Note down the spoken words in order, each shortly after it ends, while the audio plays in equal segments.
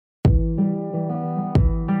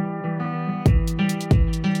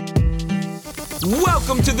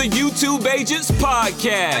Welcome to the YouTube Agents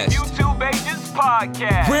Podcast.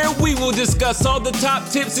 Where we will discuss all the top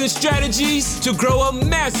tips and strategies to grow a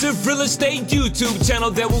massive real estate YouTube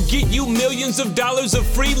channel that will get you millions of dollars of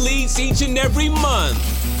free leads each and every month.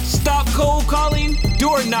 Stop cold calling,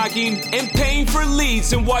 door knocking, and paying for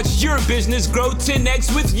leads and watch your business grow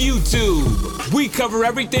 10x with YouTube. We cover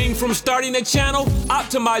everything from starting a channel,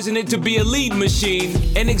 optimizing it to be a lead machine,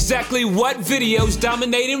 and exactly what videos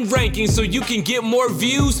dominate in rankings so you can get more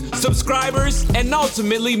views, subscribers, and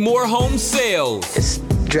ultimately more home sales. It's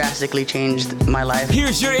drastically changed my life.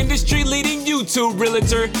 Here's your industry-leading YouTube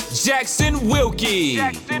realtor, Jackson Wilkie.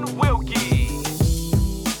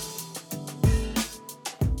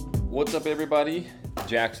 What's up, everybody?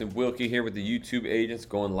 Jackson Wilkie here with the YouTube Agents,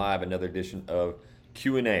 going live, another edition of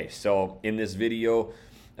Q&A. So in this video,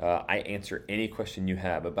 I answer any question you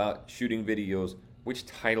have about shooting videos, which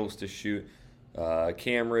titles to shoot,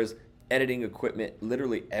 cameras, editing equipment,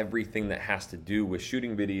 literally everything that has to do with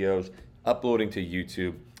shooting videos, uploading to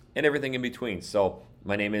YouTube, and everything in between. So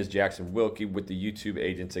my name is Jackson Wilkie with the YouTube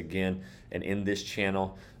Agents again, and in this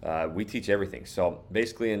channel, we teach everything. So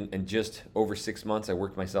basically in just over 6 months, I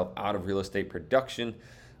worked myself out of real estate production,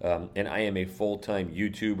 and I am a full-time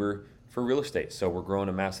YouTuber for real estate. So we're growing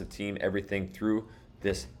a massive team, everything through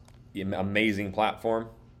this amazing platform.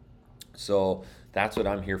 So that's what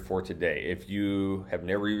I'm here for today. If you have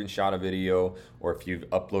never even shot a video, or if you've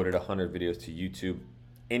uploaded 100 videos to YouTube,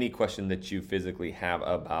 any question that you physically have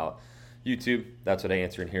about YouTube, that's what I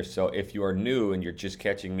answer in here. So if you are new and you're just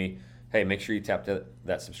catching me, hey, make sure you tap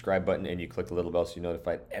that subscribe button and you click the little bell so you're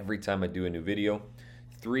notified every time I do a new video.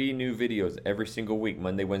 3 new videos every single week,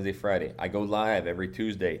 Monday, Wednesday, Friday. I go live every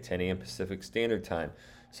Tuesday, 10 a.m. Pacific Standard Time.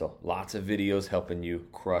 So lots of videos helping you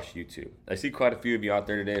crush YouTube. I see quite a few of you out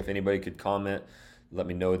there today. If anybody could comment, let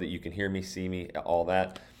me know that you can hear me, see me, all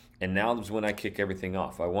that. And now is when I kick everything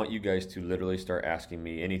off. I want you guys to literally start asking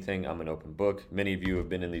me anything. I'm an open book. Many of you have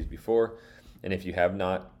been in these before. And if you have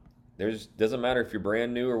not, doesn't matter if you're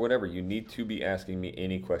brand new or whatever, you need to be asking me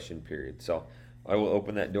any question, period. So I will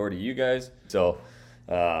open that door to you guys. So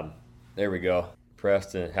there we go.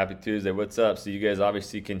 Preston, happy Tuesday. What's up? So you guys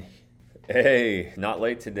obviously can, hey, not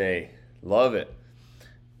late today. Love it.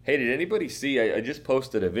 Hey, did anybody see, I just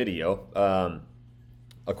posted a video,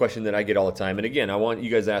 a question that I get all the time. And again, I want you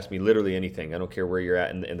guys to ask me literally anything. I don't care where you're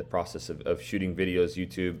at in the process of shooting videos,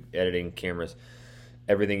 YouTube, editing, cameras,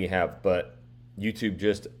 everything you have. But YouTube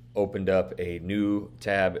just opened up a new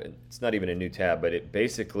tab. It's not even a new tab, but it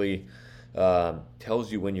basically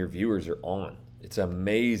tells you when your viewers are on. It's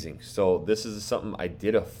amazing. So this is something I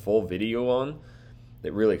did a full video on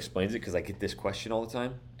that really explains it, because I get this question all the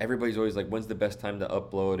time. Everybody's always like, when's the best time to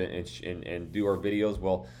upload and do our videos?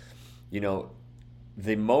 Well, you know,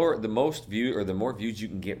 the more views you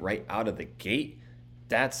can get right out of the gate,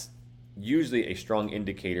 that's usually a strong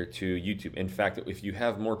indicator to YouTube. In fact, if you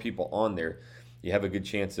have more people on there, you have a good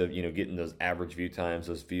chance of, you know, getting those average view times,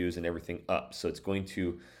 those views and everything up. So it's going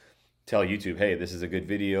to tell YouTube, hey, this is a good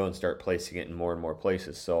video, and start placing it in more and more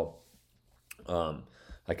places. So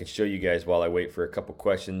I can show you guys while I wait for a couple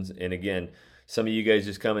questions. And again, some of you guys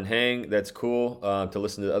just come and hang. That's cool to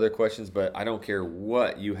listen to the other questions, but I don't care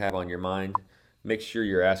what you have on your mind. Make sure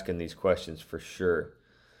you're asking these questions for sure.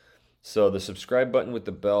 So the subscribe button with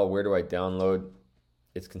the bell, where do I download?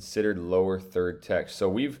 It's considered lower third text. So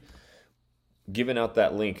we've given out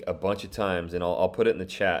that link a bunch of times, and I'll put it in the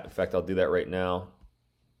chat. In fact, I'll do that right now.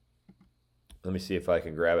 Let me see if I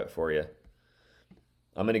can grab it for you.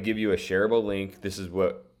 I'm going to give you a shareable link. This is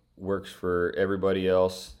what works for everybody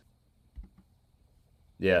else.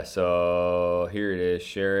 Yeah, so here it is.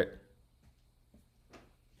 Share it.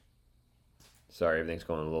 Sorry, everything's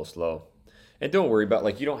going a little slow. And don't worry about,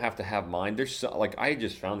 like, you don't have to have mine. There's like, I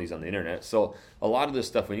just found these on the internet. So a lot of this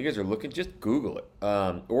stuff, when you guys are looking, just Google it,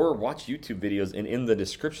 or watch YouTube videos, and in the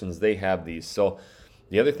descriptions they have these. So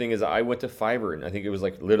the other thing is, I went to Fiverr, and I think it was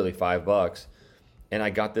like literally $5, and I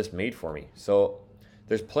got this made for me. So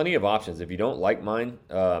there's plenty of options. If you don't like mine,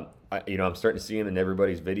 I'm starting to see them in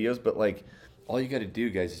everybody's videos, but like, all you got to do,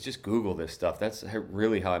 guys, is just Google this stuff. That's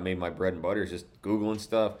really how I made my bread and butter, is just Googling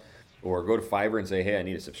stuff. Or go to Fiverr and say, hey, I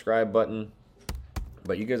need a subscribe button.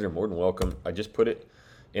 But you guys are more than welcome. I just put it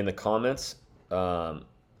in the comments.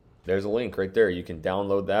 There's a link right there. You can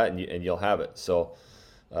download that, and you'll have it. So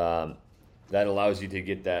that allows you to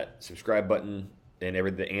get that subscribe button and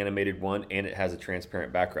the animated one, and it has a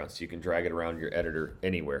transparent background, so you can drag it around your editor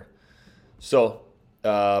anywhere. So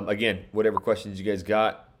again, whatever questions you guys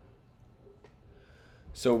got.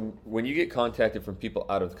 So when you get contacted from people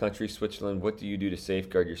out of the country, Switzerland, what do you do to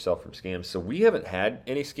safeguard yourself from scams? So we haven't had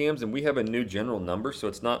any scams, and we have a new general number, so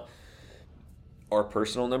it's not our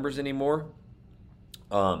personal numbers anymore.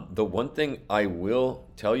 The one thing I will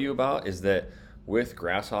tell you about is that with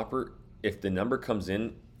Grasshopper, if the number comes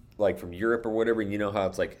in like from Europe or whatever, and you know how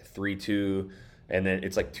it's like 3-2 and then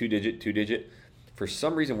it's like two digit, for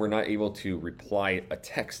some reason we're not able to reply a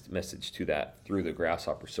text message to that through the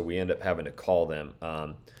Grasshopper, so we end up having to call them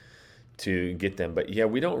to get them. But yeah,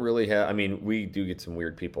 we don't really have, I mean, we do get some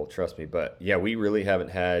weird people, trust me, but yeah, we really haven't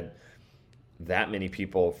had that many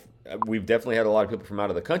people. We've definitely had a lot of people from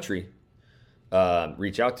out of the country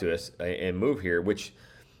reach out to us and move here, which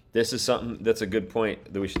this is something that's a good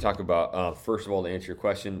point that we should talk about. First of all, to answer your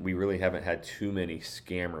question, we really haven't had too many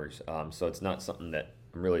scammers, so it's not something that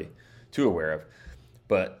I'm really too aware of.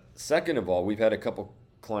 But second of all, we've had a couple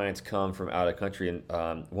clients come from out of country,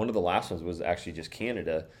 and one of the last ones was actually just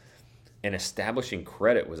Canada, and establishing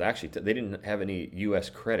credit was actually, they didn't have any U.S.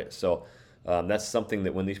 credit. So that's something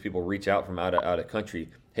that when these people reach out from out of country,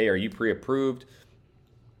 hey, are you pre-approved?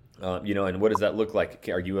 And what does that look like?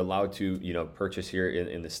 Are you allowed to, purchase here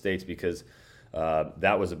in the States? Because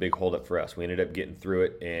that was a big holdup for us. We ended up getting through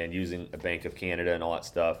it and using a Bank of Canada and all that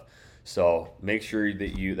stuff. So make sure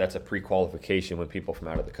that that's a pre-qualification when people from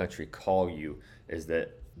out of the country call you, is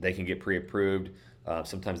that they can get pre-approved.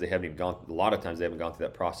 Sometimes they haven't even gone, a lot of times they haven't gone through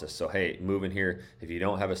that process. So, hey, moving here, if you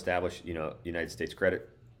don't have established, United States credit,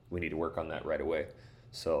 we need to work on that right away.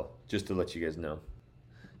 So just to let you guys know.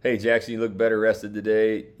 Hey, Jackson, you look better rested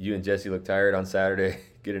today. You and Jesse look tired on Saturday.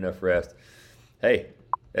 Get enough rest. Hey,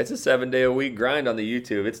 it's a 7-day-a-week grind on the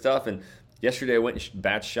YouTube. It's tough. And yesterday I went and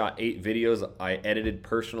batch shot 8 videos. I edited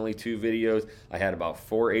personally 2 videos. I had about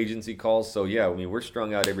 4 agency calls. So, yeah, I mean, we're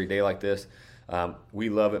strung out every day like this. We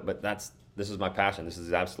love it, but this is my passion. This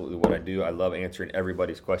is absolutely what I do. I love answering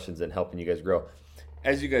everybody's questions and helping you guys grow.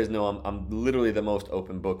 As you guys know, I'm literally the most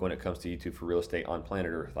open book when it comes to YouTube for real estate on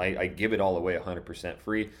planet Earth. I give it all away 100%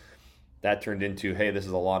 free. That turned into, hey, this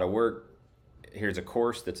is a lot of work. Here's a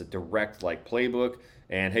course that's a direct playbook.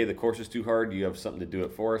 And hey, the course is too hard. You have something to do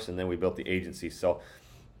it for us. And then we built the agency. So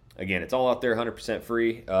again, it's all out there 100%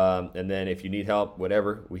 free. And then if you need help,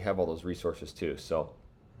 whatever, we have all those resources too. So,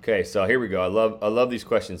 okay, so here we go. I love these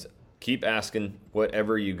questions. Keep asking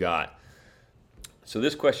whatever you got. So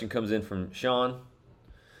this question comes in from Sean.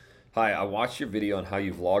 Hi, I watched your video on how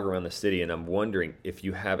you vlog around the city, and I'm wondering if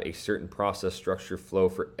you have a certain process, structure, flow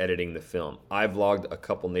for editing the film. I vlogged a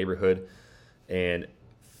couple neighborhood and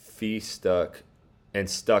stuck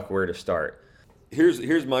where to start.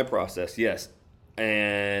 Here's my process, yes.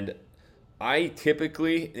 And I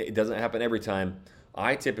typically, it doesn't happen every time,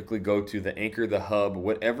 I typically go to the anchor, the hub,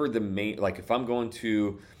 whatever the main, if I'm going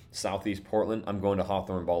to Southeast Portland, I'm going to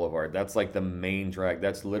Hawthorne Boulevard. That's like the main drag.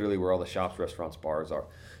 That's literally where all the shops, restaurants, bars are.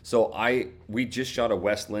 So we just shot a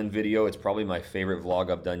West Linn video. It's probably my favorite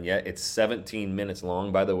vlog I've done yet. It's 17 minutes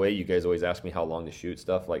long, by the way. You guys always ask me how long to shoot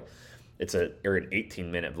stuff. It's an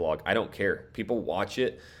 18-minute vlog. I don't care. People watch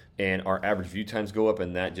it, and our average view times go up,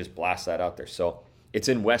 and that just blasts that out there. So it's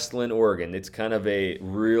in West Linn, Oregon. It's kind of a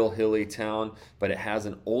real hilly town, but it has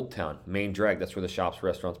an old town, main drag. That's where the shops,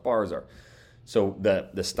 restaurants, bars are. So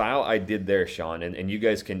the style I did there, Sean, and you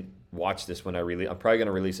guys can watch this when I release. I'm probably going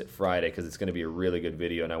to release it Friday because it's going to be a really good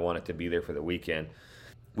video, and I want it to be there for the weekend.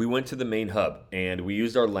 We went to the main hub, and we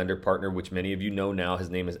used our lender partner, which many of you know now. His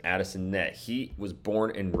name is Addison Nett. He was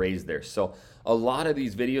born and raised there. So a lot of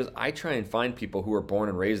these videos, I try and find people who are born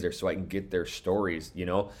and raised there so I can get their stories,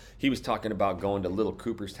 He was talking about going to Little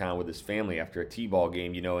Cooperstown with his family after a T-ball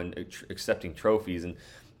game, and accepting trophies, and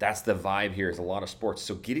that's the vibe here, is a lot of sports.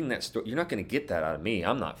 So getting that story, you're not going to get that out of me.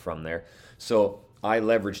 I'm not from there. So I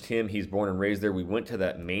leveraged him. He's born and raised there. We went to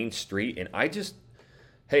that main street, and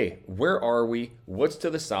hey, where are we? What's to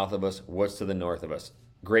the south of us? What's to the north of us?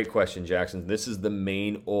 Great question, Jackson. This is the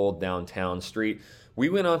main old downtown street. We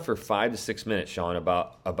went on for 5 to 6 minutes, Sean,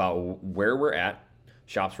 about where we're at,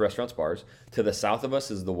 shops, restaurants, bars. To the south of us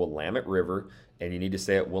is the Willamette River, and you need to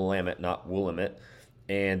say it Willamette, not Willamette.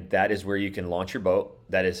 And that is where you can launch your boat.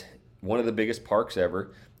 That is one of the biggest parks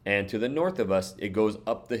ever. And to the north of us, it goes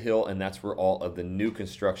up the hill, and that's where all of the new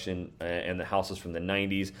construction and the houses from the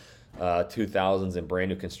 90s, 2000s, and brand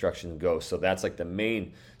new construction go. So that's the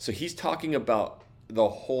main. So he's talking about the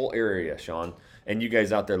whole area, Sean. And you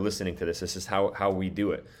guys out there listening to this is how we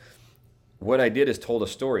do it. What I did is told a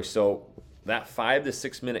story. So that 5 to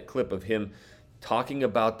 6 minute clip of him talking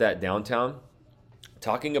about that downtown,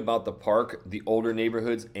 talking about the park, the older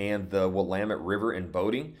neighborhoods, and the Willamette River and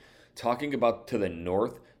boating, talking about to the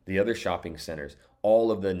north, the other shopping centers, all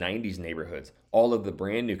of the 90s neighborhoods, all of the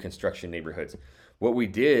brand new construction neighborhoods. What we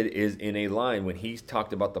did is in a line, when he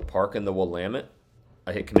talked about the park and the Willamette,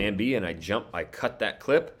 I hit Command B and I cut that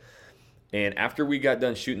clip, And after we got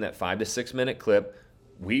done shooting that 5 to 6 minute clip,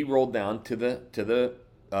 we rolled down to the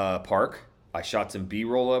park. I shot some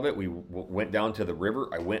B-roll of it. We went down to the river.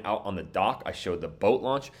 I went out on the dock. I showed the boat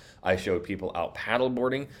launch. I showed people out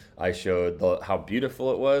paddleboarding. I showed how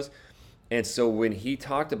beautiful it was. And so when he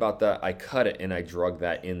talked about that, I cut it and I drug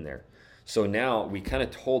that in there. So now we kind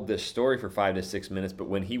of told this story for 5 to 6 minutes, but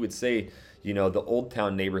when he would say, you know, the Old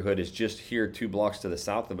Town neighborhood is just here 2 blocks to the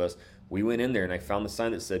south of us, we went in there and I found the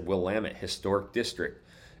sign that said Willamette Historic District.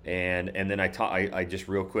 And then I just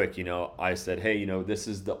real quick, you know, I said, hey, you know, this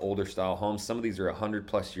is the older style homes. Some of these are 100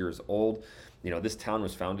 plus years old. You know, this town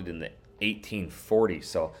was founded in the 1840s,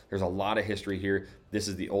 so there's a lot of history here. This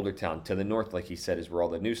is the older town. To the north, like he said, is where all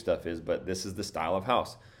the new stuff is, but this is the style of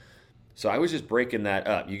house. So I was just breaking that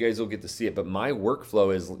up. You guys will get to see it, but my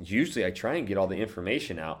workflow is usually I try and get all the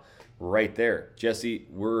information out right there. Jesse,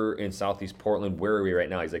 we're in Southeast Portland. Where are we right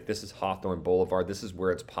now? He's like, this is Hawthorne Boulevard. This is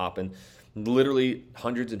where it's popping. Literally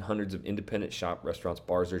hundreds and hundreds of independent shop, restaurants,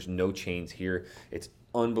 bars. There's no chains here. It's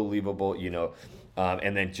unbelievable, you know.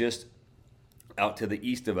 And then just out to the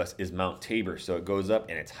east of us is Mount Tabor. So it goes up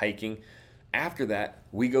and it's hiking. After that,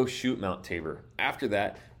 we go shoot Mount Tabor. After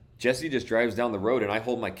that, Jesse just drives down the road and I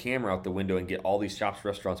hold my camera out the window and get all these shops,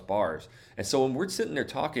 restaurants, bars. And so when we're sitting there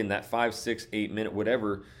talking that 5, 6, 8 minute,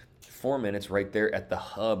 whatever, 4 minutes right there at the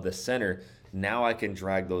hub, the center, now I can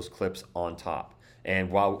drag those clips on top.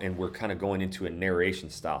 And we're kind of going into a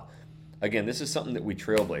narration style. Again, this is something that we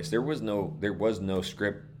trailblazed. There was no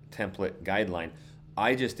script template guideline.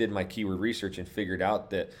 I just did my keyword research and figured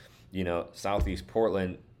out that, you know, Southeast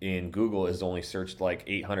Portland in Google is only searched like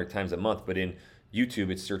 800 times a month, but in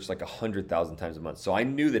YouTube it's searched like 100,000 times a month. So I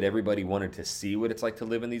knew that everybody wanted to see what it's like to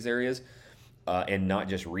live in these areas and not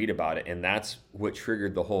just read about it. And that's what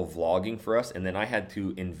triggered the whole vlogging for us. And then I had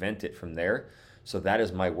to invent it from there. So that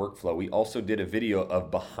is my workflow. We also did a video of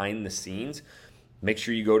behind the scenes. Make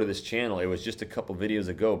sure you go to this channel. It was just a couple videos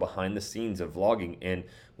ago, behind the scenes of vlogging. And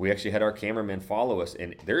we actually had our cameraman follow us.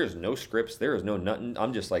 And there is no scripts. There is no nothing.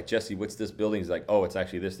 I'm just like, Jesse, what's this building? He's like, oh, it's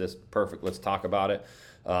actually this. Perfect. Let's talk about it.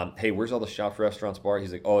 Hey, where's all the shops, restaurants, bar?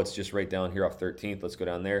 He's like, oh, it's just right down here off 13th. Let's go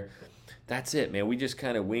down there. That's it, man. We just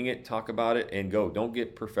kind of wing it, talk about it, and go. Don't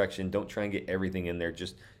get perfection. Don't try and get everything in there.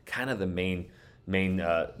 Just kind of the main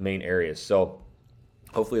areas. So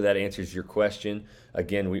hopefully that answers your question.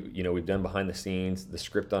 Again, we've done behind the scenes, the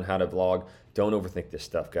script on how to vlog. Don't overthink this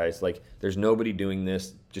stuff, guys. Like, there's nobody doing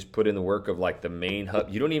this. Just put in the work of like the main hub.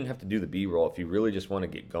 You don't even have to do the B-roll if you really just want to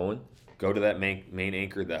get going. Go to that main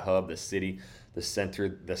anchor, the hub, the city, the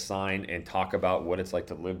center, the sign, and talk about what it's like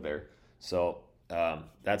to live there. So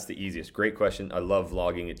that's the easiest. Great question. I love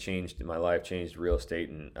vlogging. It changed my life, changed real estate,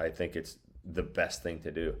 and I think it's the best thing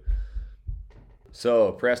to do.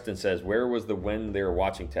 So Preston says, where was the when they were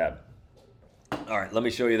watching tab? All right, let me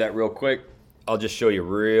show you that real quick. I'll just show you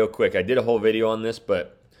real quick. I did a whole video on this,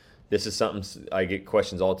 but this is something I get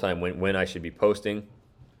questions all the time when I should be posting.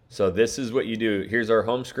 So this is what you do. Here's our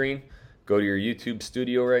home screen. Go to your YouTube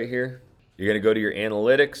studio right here. You're going to go to your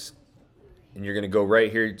analytics, and you're going to go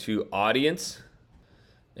right here to audience,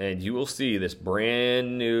 and you will see this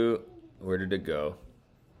brand new, where did it go?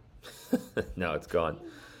 No, it's gone.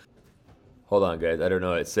 Hold on, guys. I don't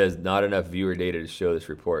know. It says not enough viewer data to show this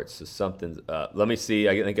report. So something's up. Let me see.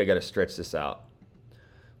 I think I got to stretch this out.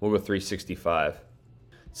 We'll go 365.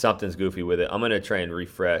 Something's goofy with it. I'm going to try and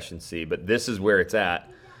refresh and see. But this is where it's at.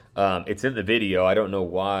 It's in the video. I don't know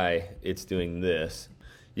why it's doing this.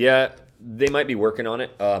 Yeah, they might be working on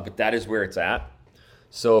it, but that is where it's at.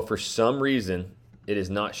 So for some reason, it is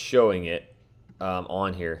not showing it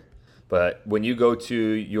on here. But when you go to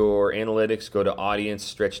your analytics, go to audience,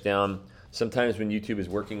 stretch down. Sometimes when YouTube is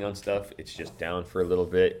working on stuff, it's just down for a little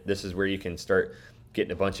bit. This is where you can start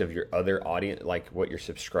getting a bunch of your other audience, like what your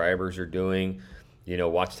subscribers are doing. You know,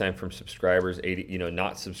 watch time from subscribers, 80, you know,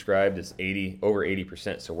 not subscribed is over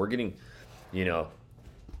 80%. So we're getting, you know,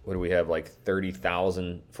 what do we have, like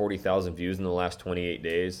 30,000, 40,000 views in the last 28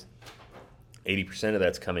 days. 80% of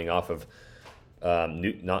that's coming off of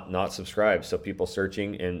not subscribed. So people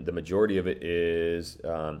searching, and the majority of it is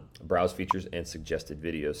browse features and suggested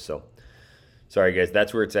videos. So sorry guys,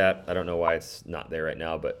 that's where it's at. I don't know why it's not there right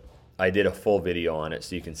now, but I did a full video on it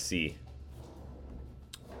so you can see.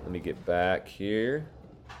 Let me get back here.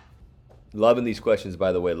 Loving these questions,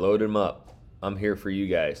 by the way. Load them up. I'm here for you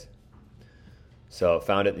guys. So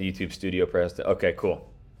found it in the YouTube studio, Preston. Okay, cool.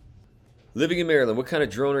 Living in Maryland, what kind of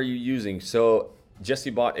drone are you using? So Jesse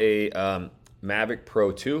bought a Mavic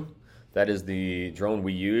Pro 2. That is the drone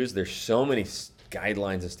we use. There's so many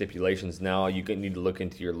guidelines and stipulations now. You need to look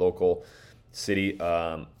into your local city.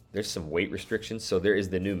 There's some weight restrictions. So there is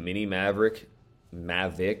the new Mini Mavic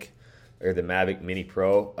or the Mavic Mini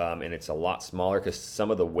Pro, and it's a lot smaller because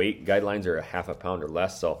some of the weight guidelines are a half a pound or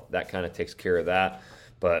less, so that kind of takes care of that.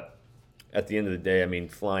 But at the end of the day, I mean,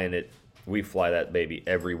 flying it, we fly that baby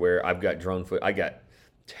everywhere. I've got I got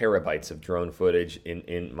terabytes of drone footage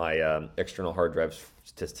in my external hard drives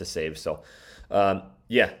to save. So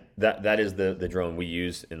yeah, that is the drone we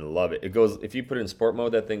use and love it. It goes, if you put it in sport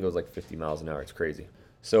mode, that thing goes like 50 miles an hour. It's crazy.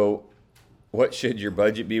 So what should your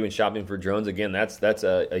budget be when shopping for drones? Again, that's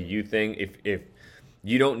a you thing. If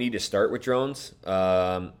you don't need to start with drones,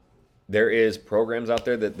 there is programs out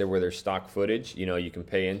there where there's stock footage, you can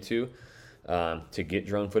pay into to get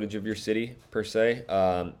drone footage of your city per se.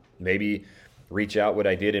 Maybe reach out. What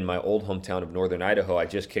I did in my old hometown of Northern Idaho, I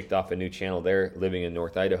just kicked off a new channel there, living in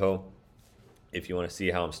North Idaho. If you want to see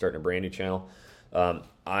how I'm starting a brand new channel,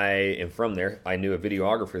 I am from there. I knew a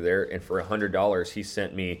videographer there, and for $100, he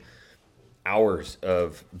sent me hours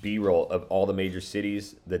of B-roll of all the major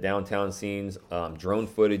cities, the downtown scenes, drone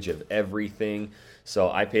footage of everything. So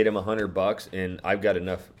I paid him $100, and I've got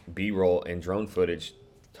enough B-roll and drone footage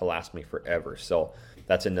to last me forever. So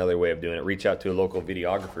that's another way of doing it. Reach out to a local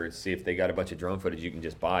videographer and see if they got a bunch of drone footage you can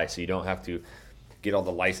just buy, so you don't have to get all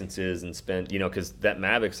the licenses and spend, because that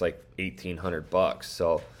Mavic's like $1,800.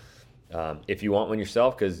 So if you want one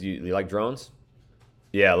yourself because you like drones,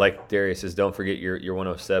 yeah, like Darius says, don't forget your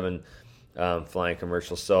 107 flying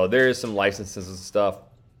commercial. So there is some licenses and stuff.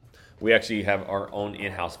 We actually have our own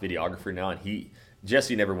in-house videographer now, and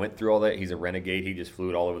Jesse never went through all that. He's a renegade. He just flew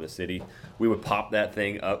it all over the city. We would pop that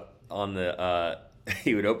thing up on the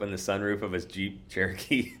he would open the sunroof of his Jeep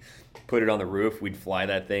Cherokee, put it on the roof. We'd fly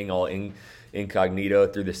that thing all incognito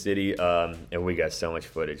through the city, and we got so much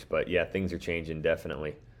footage. But yeah, things are changing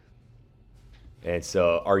definitely. And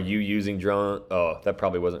so, are you using drone? Oh, that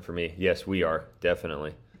probably wasn't for me. Yes, we are,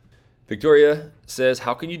 definitely. Victoria says,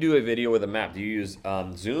 how can you do a video with a map? Do you use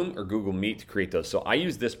Zoom or Google Meet to create those? So I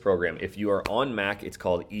use this program. If you are on Mac, it's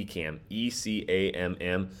called Ecamm,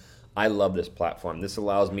 E-C-A-M-M. I love this platform. This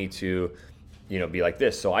allows me to, be like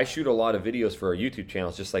this. So I shoot a lot of videos for our YouTube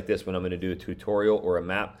channels just like this when I'm going to do a tutorial or a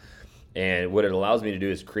map. And what it allows me to do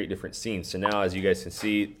is create different scenes. So now, as you guys can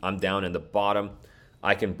see, I'm down in the bottom.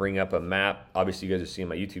 I can bring up a map. Obviously, you guys are seeing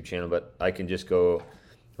my YouTube channel, but I can just go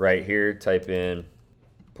right here, type in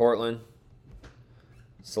Portland,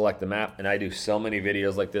 select the map, and I do so many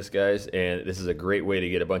videos like this, guys, and this is a great way to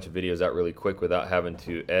get a bunch of videos out really quick without having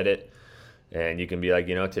to edit. And you can be like,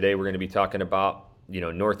 today we're going to be talking about,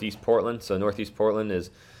 Northeast Portland. So Northeast Portland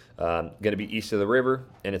is going to be east of the river,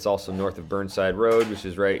 and it's also north of Burnside Road, which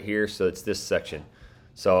is right here. So it's this section.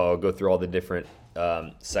 So I'll go through all the different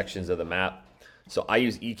sections of the map. So I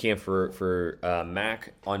use Ecamm for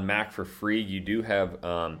Mac. On Mac for free, you do have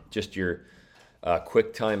just your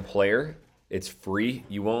QuickTime player. It's free.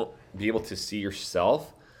 You won't be able to see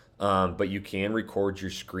yourself, but you can record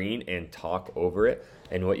your screen and talk over it.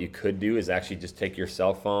 And what you could do is actually just take your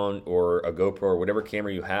cell phone or a GoPro or whatever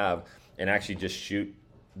camera you have and actually just shoot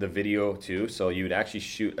the video too. So you would actually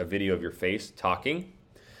shoot a video of your face talking,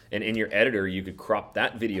 and in your editor you could crop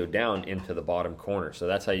that video down into the bottom corner. So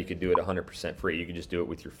that's how you could do it 100% free. You could just do it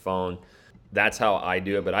with your phone. That's how I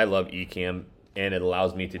do it, but I love Ecamm, and it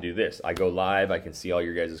allows me to do this. I go live, I can see all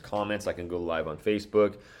your guys' comments, I can go live on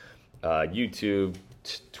Facebook, YouTube,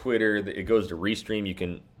 Twitter. It goes to Restream. You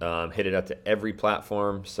can hit it up to every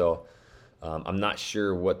platform. So I'm not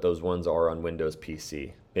sure what those ones are on Windows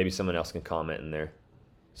PC. Maybe someone else can comment in there.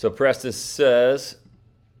 So Preston says,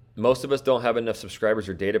 most of us don't have enough subscribers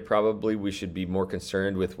or data. Probably we should be more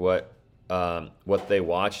concerned with what they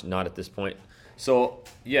watch, not at this point. So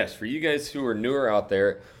yes, for you guys who are newer out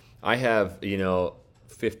there, I have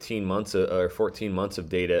 15 months or 14 months of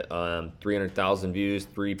data, 300,000 views,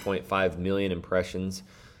 3.5 million impressions.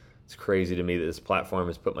 It's crazy to me that this platform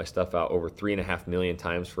has put my stuff out over 3.5 million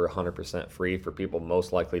times for 100% free for people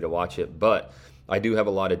most likely to watch it. But I do have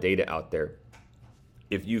a lot of data out there.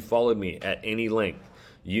 If you followed me at any length,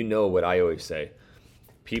 you know what I always say.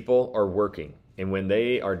 People are working, and when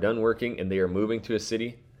they are done working and they are moving to a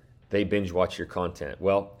city, they binge watch your content.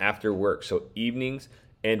 Well, after work, so evenings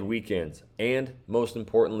and weekends, and most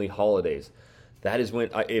importantly, holidays. That is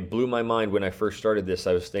when it blew my mind when I first started this.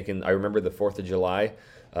 I was thinking, I remember the 4th of July.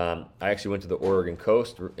 I actually went to the Oregon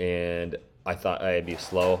coast, and I thought I'd be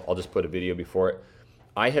slow. I'll just put a video before it.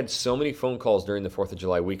 I had so many phone calls during the 4th of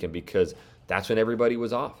July weekend because that's when everybody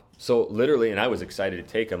was off. So literally, and I was excited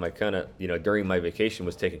to take them. I kind of, during my vacation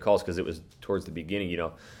was taking calls because it was towards the beginning,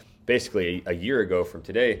 basically a year ago from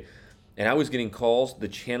today. And I was getting calls, the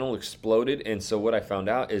channel exploded. And so what I found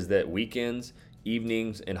out is that weekends,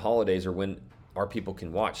 evenings, and holidays are when our people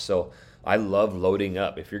can watch. So I love loading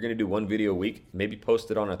up. If you're going to do one video a week, maybe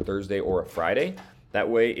post it on a Thursday or a Friday. That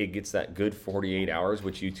way it gets that good 48 hours,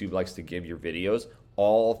 which YouTube likes to give your videos,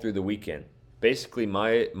 all through the weekend. Basically,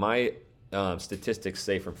 my statistics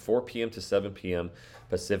say from 4 p.m. to 7 p.m.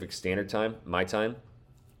 Pacific Standard Time, my time,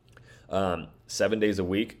 7 days a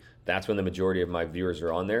week. That's when the majority of my viewers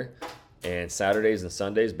are on there. And Saturdays and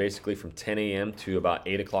Sundays, basically from 10 a.m. to about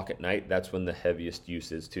 8 o'clock at night, that's when the heaviest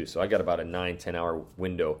use is too. So I got about a 9-10 hour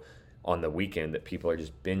window on the weekend that people are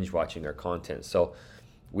just binge watching our content. So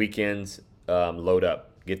weekends, load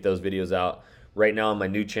up, get those videos out. Right now on my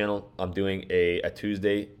new channel, I'm doing a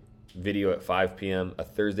Tuesday video at 5 p.m., a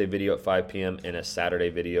Thursday video at 5 p.m., and a Saturday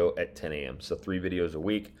video at 10 a.m. So 3 videos a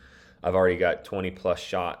week. I've already got 20 plus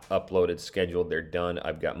shot, uploaded, scheduled. They're done.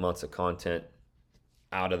 I've got months of content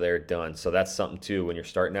out of there, done. So that's something too. When you're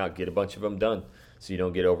starting out, get a bunch of them done so you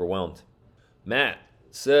don't get overwhelmed. Matt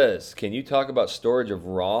says, can you talk about storage of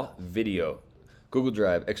raw video, Google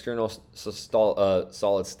Drive, external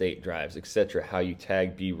solid state drives, etc., how you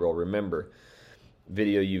tag B-roll? Remember,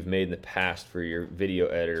 video you've made in the past for your video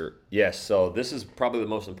editor. Yes, so this is probably the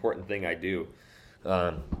most important thing I do.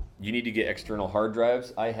 You need to get external hard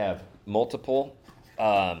drives. I have multiple,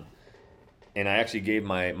 and I actually gave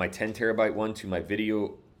my 10 terabyte one to my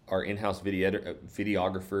our in-house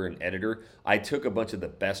videographer and editor. I took a bunch of the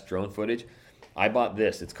best drone footage. I bought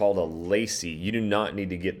this. It's called a Lacie. You do not need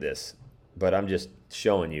to get this, but I'm just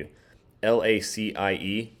showing you.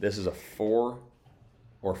 LACIE. This is a 4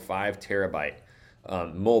 or 5 terabyte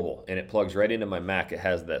mobile, and it plugs right into my Mac. It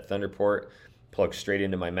has that Thunder port, plugs straight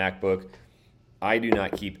into my MacBook. I do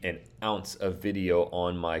not keep an ounce of video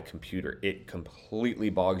on my computer. It completely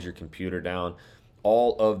bogs your computer down.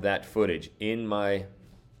 All of that footage in my, I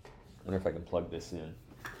wonder if I can plug this in.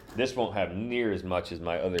 This won't have near as much as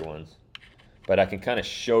my other ones, but I can kind of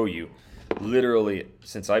show you. Literally,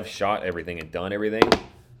 since I've shot everything and done everything,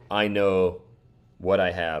 I know what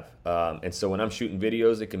I have. And so when I'm shooting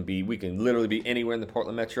videos, we can literally be anywhere in the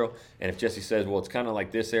Portland Metro. And if Jesse says, well, it's kind of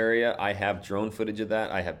like this area, I have drone footage of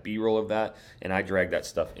that, I have B-roll of that, and I drag that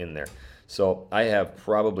stuff in there. So I have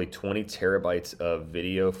probably 20 terabytes of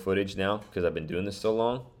video footage now because I've been doing this so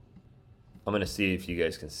long. I'm gonna see if you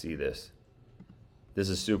guys can see this. This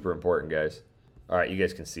is super important, guys. All right, you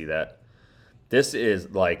guys can see that. This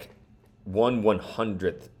is like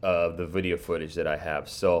 1/100th of the video footage that I have.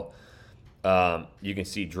 So you can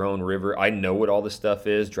see Drone River. I know what all this stuff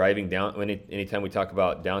is. Driving down, anytime we talk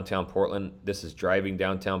about downtown Portland, this is driving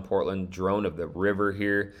downtown Portland. Drone of the river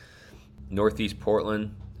here. Northeast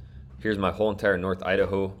Portland. Here's my whole entire North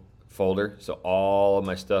Idaho folder. So all of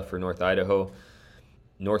my stuff for North Idaho.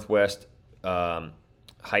 Northwest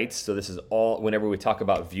Heights. So this is all, whenever we talk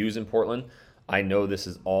about views in Portland, I know this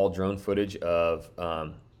is all drone footage of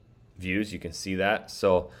views. You can see that.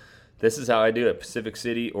 So this is how I do it. Pacific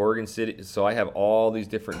City, Oregon City. So I have all these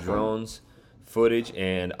different drones footage,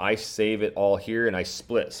 and I save it all here, and I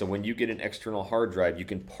split. So when you get an external hard drive, you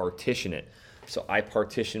can partition it. So I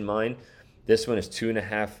partition mine. This one is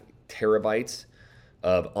 2.5 terabytes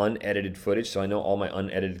of unedited footage. So I know all my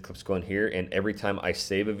unedited clips go in here, and every time I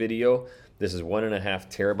save a video, this is 1.5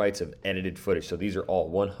 terabytes of edited footage. So these are all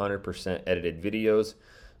 100% edited videos.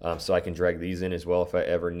 So I can drag these in as well if I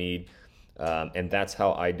ever need. And that's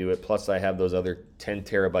how I do it. Plus I have those other 10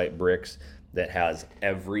 terabyte bricks that has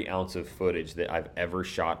every ounce of footage that I've ever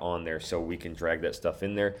shot on there, so we can drag that stuff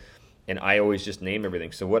in there. And I always just name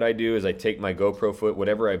everything. So what I do is I take my GoPro foot,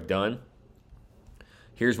 whatever I've done.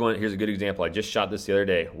 Here's a good example. I just shot this the other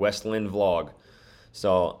day, Westland vlog.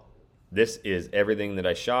 So this is everything that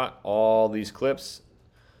I shot, all these clips.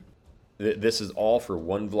 This is all for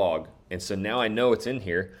one vlog. And so now I know it's in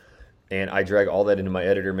here, and I drag all that into my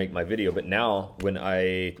editor, make my video. But now when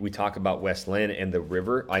we talk about Westland and the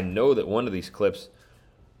river, I know that one of these clips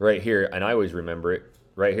right here, and I always remember it,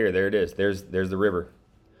 right here, there it is. There's the river.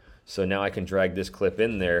 So now I can drag this clip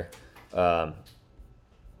in there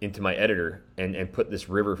into my editor and put this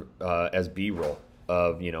river as B-roll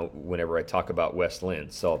of, whenever I talk about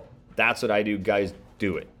Westland. So that's what I do. Guys,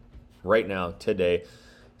 do it right now, today.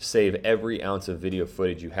 Save every ounce of video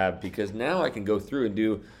footage you have, because now I can go through and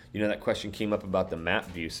do, that question came up about the map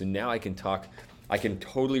view. So now I can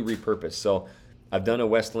totally repurpose. So I've done a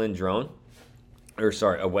Westland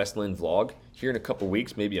a Westland vlog. Here in a couple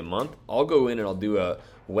weeks, maybe a month, I'll go in and I'll do a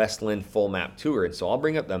Westland full map tour. And so I'll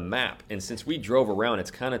bring up the map. And since we drove around, it's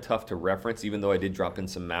kind of tough to reference, even though I did drop in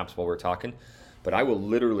some maps while we're talking. But I will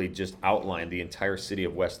literally just outline the entire city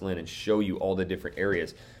of Westland and show you all the different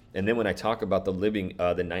areas. And then when I talk about the living,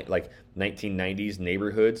 like 1990s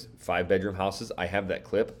neighborhoods, 5-bedroom houses, I have that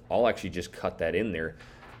clip. I'll actually just cut that in there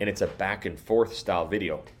and it's a back and forth style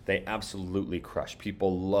video. They absolutely crush.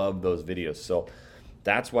 People love those videos. So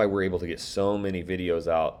that's why we're able to get so many videos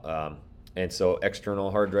out. And so external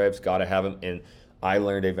hard drives, got to have them. And I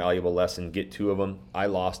learned a valuable lesson. Get 2 of them. I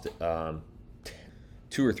lost 2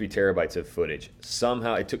 or 3 terabytes of footage.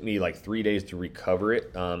 Somehow it took me like 3 days to recover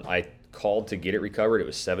it. I called to get it recovered. It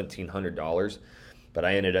was $1,700, but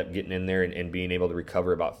I ended up getting in there and being able to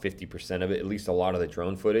recover about 50% of it, at least a lot of the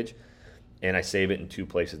drone footage. And I save it in 2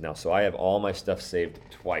 places now. So I have all my stuff saved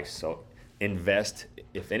twice. So invest,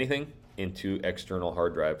 if anything, into external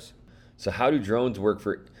hard drives. So how do drones work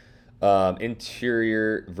for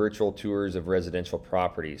interior virtual tours of residential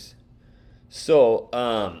properties?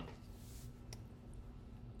 So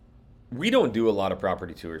we don't do a lot of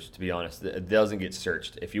property tours, to be honest. It doesn't get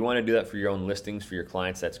searched. If you want to do that for your own listings, for your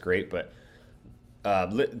clients, that's great. But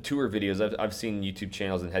tour videos, I've seen YouTube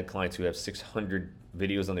channels and had clients who have 600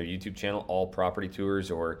 videos on their YouTube channel, all property tours,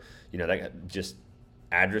 or that just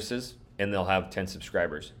addresses, and they'll have 10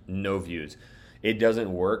 subscribers, no views. It doesn't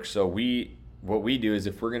work. So what we do is,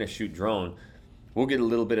 if we're going to shoot drone, we'll get a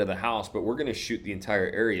little bit of the house, but we're going to shoot the entire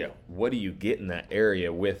area. What do you get in that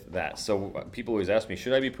area with that? So people always ask me,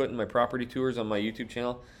 should I be putting my property tours on my YouTube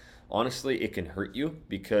channel? Honestly, it can hurt you,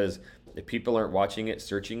 because if people aren't watching it,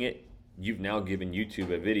 searching it, you've now given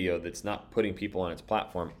YouTube a video that's not putting people on its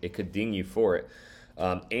platform. It could ding you for it.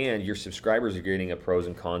 And your subscribers are getting a pros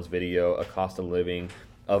and cons video, a cost of living,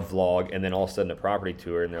 a vlog, and then all of a sudden a property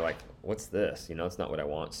tour, and they're like, what's this? It's not what I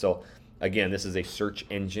want. So again, this is a search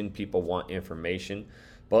engine. People want information.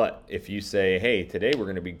 But if you say, hey, today we're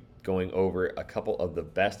going to be going over a couple of the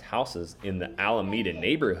best houses in the Alameda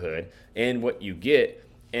neighborhood and what you get,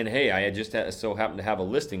 and hey, I just so happen to have a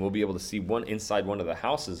listing, we'll be able to see inside one of the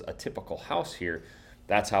houses, a typical house here.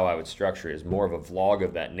 That's how I would structure it, is more of a vlog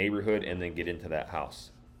of that neighborhood and then get into that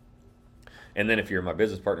house. And then if you're my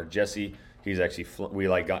business partner, Jesse, he's actually, we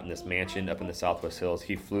got in this mansion up in the Southwest Hills.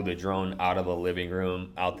 He flew the drone out of the living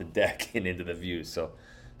room, out the deck, and into the views. So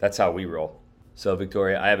that's how we roll. So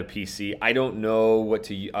Victoria, I have a PC. I don't know what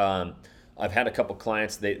to, I've had a couple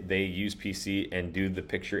clients, they use PC and do the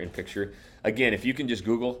picture-in-picture. Again, if you can just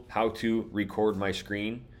Google how to record my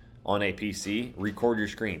screen on a PC, record your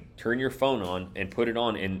screen. Turn your phone on and put it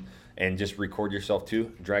on and just record yourself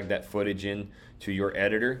too. Drag that footage in to your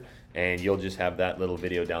editor, and you'll just have that little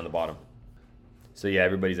video down the bottom. So yeah,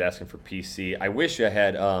 everybody's asking for PC. I wish I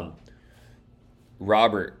had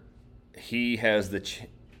Robert. He has the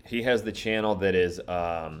channel that is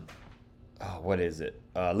what is it?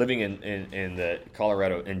 Living in the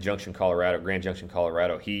Colorado, in Junction, Colorado, Grand Junction,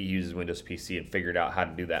 Colorado. He uses Windows PC and figured out how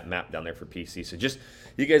to do that map down there for PC. So just,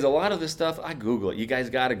 you guys, a lot of this stuff, I Google it. You guys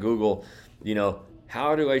got to Google,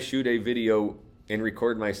 how do I shoot a video and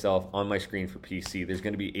record myself on my screen for PC? There's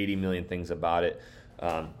going to be 80 million things about it.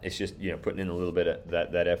 It's just, putting in a little bit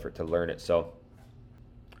of that effort to learn it. So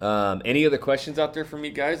any other questions out there for me,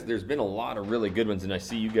 guys? There's been a lot of really good ones, and I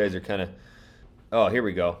see you guys are kind of, oh, here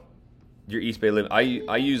we go. Your East Bay Live.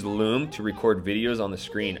 I use Loom to record videos on the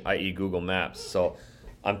screen, i.e. Google Maps. So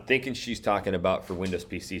I'm thinking she's talking about for Windows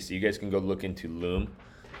PC. So you guys can go look into Loom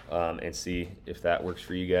and see if that works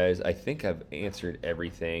for you guys. I think I've answered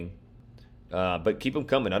everything. But keep them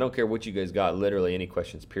coming. I don't care what you guys got. Literally any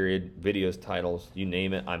questions, period. Videos, titles, you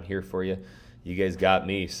name it. I'm here for you. You guys got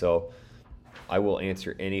me. So I will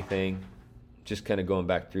answer anything. Just kind of going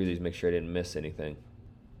back through these, make sure I didn't miss anything.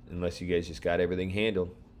 Unless you guys just got everything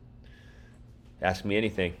handled. Ask me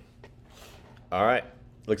anything. All right.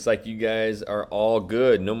 Looks like you guys are all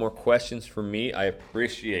good. No more questions from me. I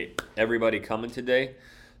appreciate everybody coming today.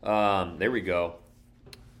 There we go.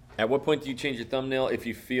 At what point do you change your thumbnail if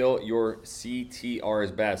you feel your CTR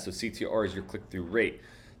is bad? So CTR is your click-through rate.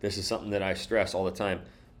 This is something that I stress all the time.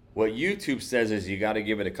 What YouTube says is you got to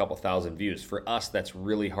give it a couple thousand views. For us, that's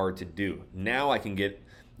really hard to do. Now I can get,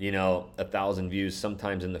 1,000 views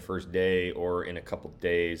sometimes in the first day or in a couple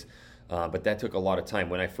days. But that took a lot of time.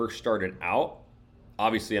 When I first started out,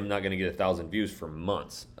 obviously I'm not going to get 1,000 views for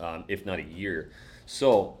months, if not a year.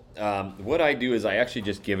 So what I do is I actually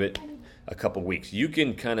just give it a couple weeks. You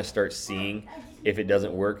can kind of start seeing if it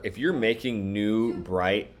doesn't work. If you're making new,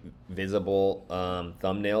 bright, visible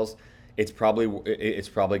thumbnails, it's probably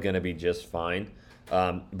going to be just fine.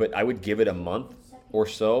 But I would give it a month or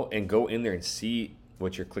so and go in there and see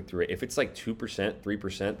what your click-through rate. If it's like 2%,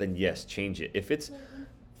 3%, then yes, change it. If it's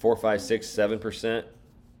 4, 5, 6, 7%,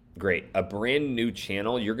 great. A brand new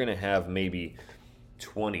channel, you're going to have maybe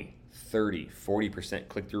 20, 30, 40%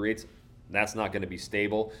 click-through rates. That's not going to be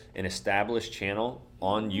stable. An established channel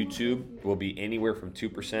on YouTube will be anywhere from 2%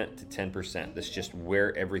 to 10%. That's just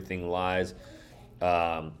where everything lies.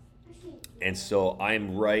 And so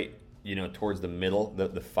I'm right, towards the middle, the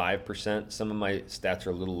 5%. Some of my stats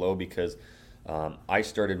are a little low because I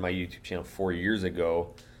started my YouTube channel 4 years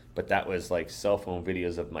ago, but that was like cell phone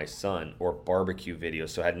videos of my son or barbecue videos.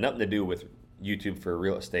 So it had nothing to do with YouTube for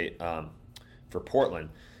real estate for Portland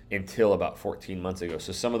until about 14 months ago.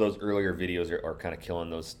 So some of those earlier videos are kind of killing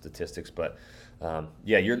those statistics. But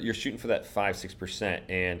yeah, you're shooting for that 5-6%.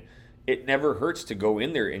 And it never hurts to go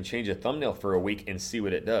in there and change a thumbnail for a week and see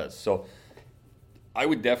what it does. So I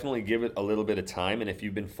would definitely give it a little bit of time. And if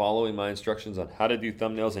you've been following my instructions on how to do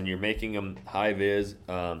thumbnails and you're making them high vis,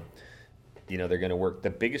 they're going to work. The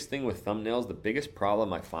biggest thing with thumbnails, the biggest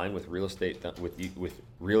problem I find with real estate, with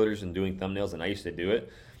realtors and doing thumbnails, and I used to do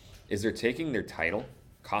it, is they're taking their title,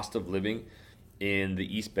 cost of living in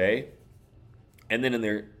the East Bay, and then in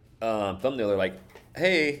their thumbnail they're like,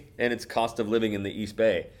 hey, and it's cost of living in the East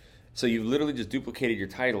Bay. So you've literally just duplicated your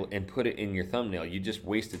title and put it in your thumbnail. You just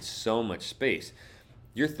wasted so much space.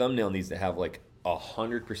 Your thumbnail needs to have like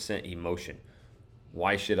 100% emotion.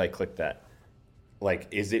 Why should I click that? Like,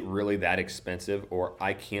 is it really that expensive? Or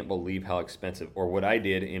I can't believe how expensive. Or what I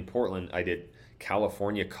did in Portland, I did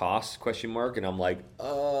California costs ? And I'm like,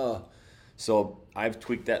 So I've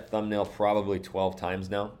tweaked that thumbnail probably 12 times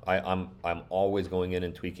now. I'm always going in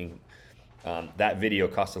and tweaking. That video,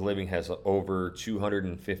 cost of living, has over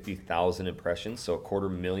 250,000 impressions, so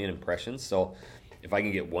 250,000 impressions. So if I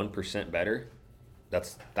can get 1% better,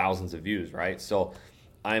 that's thousands of views, right? So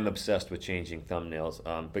I'm obsessed with changing thumbnails,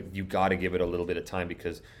 but you got to give it a little bit of time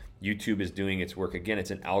because YouTube is doing its work. Again, it's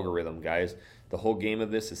an algorithm, guys. The whole game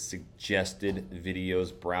of this is suggested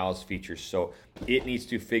videos, browse features. So it needs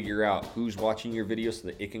to figure out who's watching your video so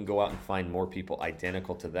that it can go out and find more people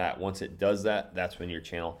identical to that. Once it does that, that's when your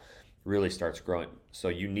channel really starts growing. So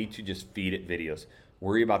you need to just feed it videos.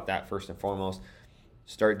 Worry about that first and foremost.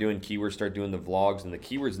 Start doing keywords, start doing the vlogs, and the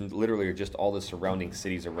keywords literally are just all the surrounding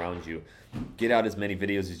cities around you. Get out as many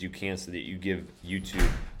videos as you can so that you give YouTube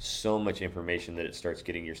so much information that it starts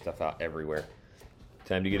getting your stuff out everywhere.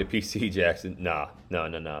 Time to get a PC, Jackson. No.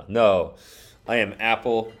 I am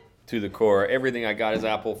Apple to the core. Everything I got is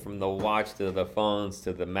Apple, from the watch to the phones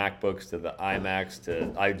to the MacBooks to the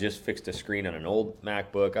iMacs I just fixed a screen on an old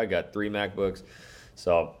MacBook. I got 3 MacBooks.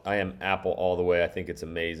 So I am Apple all the way. I think it's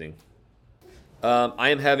amazing. I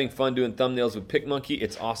am having fun doing thumbnails with PicMonkey.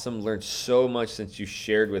 It's awesome. Learned so much since you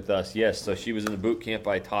shared with us. Yes, so she was in the boot camp.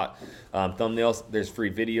 I taught thumbnails. There's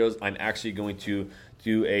free videos. I'm actually going to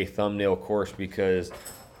do a thumbnail course because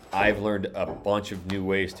I've learned a bunch of new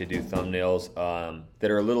ways to do thumbnails that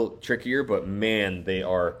are a little trickier, but man, they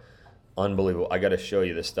are unbelievable. I got to show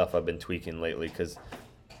you the stuff I've been tweaking lately because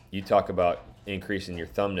you talk about increasing your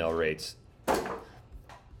thumbnail rates.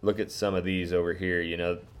 Look at some of these over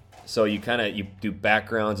here, So you do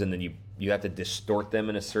backgrounds and then you have to distort them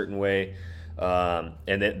in a certain way.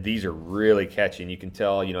 And then these are really catchy. And you can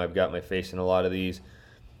tell, I've got my face in a lot of these.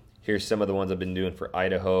 Here's some of the ones I've been doing for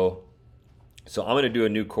Idaho. So I'm going to do a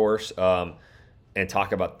new course and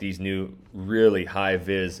talk about these new really high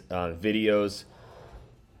vis videos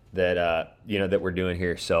that that we're doing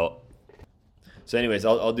here. So anyways,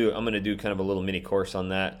 I'm going to do kind of a little mini course on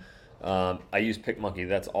that. I use PicMonkey.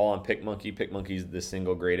 That's all on PicMonkey. PicMonkey is the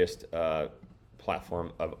single greatest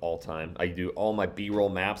platform of all time. I do all my B-roll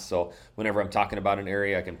maps. So whenever I'm talking about an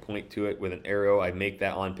area, I can point to it with an arrow. I make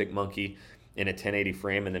that on PicMonkey in a 1080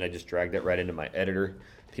 frame, and then I just drag that right into my editor.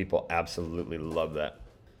 People absolutely love that.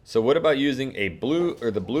 So what about using the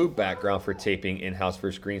blue background for taping in-house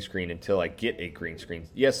versus green screen until I get a green screen?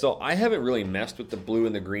 Yeah, so I haven't really messed with the blue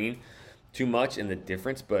and the green too much in the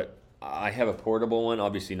difference, but I have a portable one,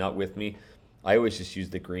 obviously not with me. I always just use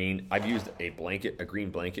the green. I've used a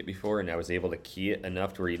green blanket before, and I was able to key it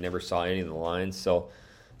enough to where you never saw any of the lines. So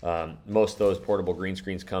most of those portable green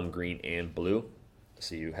screens come green and blue,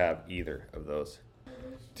 so you have either of those.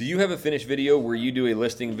 Do you have a finished video where you do a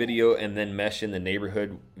listing video and then mesh in the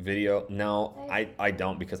neighborhood video? No, I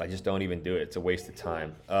don't, because I just don't even do it. It's a waste of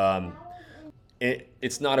time.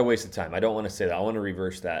 It's not a waste of time. I don't want to say that. I want to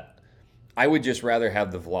reverse that. I would just rather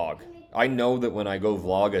have the vlog. I know that when I go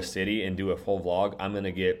vlog a city and do a full vlog, I'm going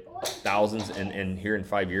to get thousands, and here in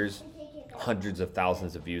 5 years, hundreds of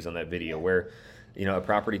thousands of views on that video, where a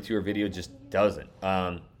property tour video just doesn't.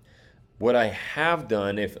 What I have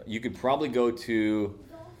done, if you could probably go to,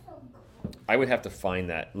 I would have to find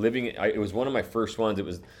that. It was one of my first ones.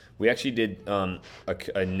 We actually did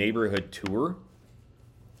a neighborhood tour,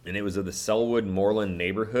 and it was of the Selwood Moreland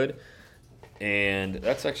neighborhood, and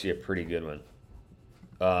that's actually a pretty good one.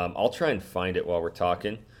 I'll try and find it while we're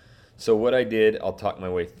talking. So what I did, I'll talk my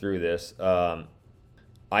way through this. I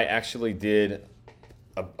actually did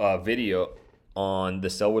a video on the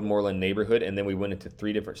Selwood Moreland neighborhood, and then we went into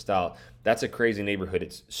 3 different styles. That's a crazy neighborhood.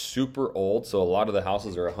 It's super old, so a lot of the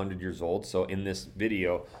houses are 100 years old. So in this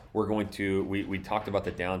video, we're going to, we talked about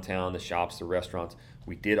the downtown, the shops, the restaurants.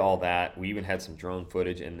 We did all that. We even had some drone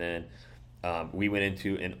footage, and then we went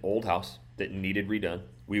into an old house that needed redone.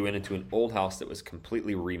 We went into an old house that was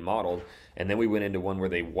completely remodeled, and then we went into one where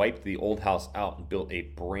they wiped the old house out and built a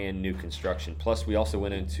brand new construction. Plus, we also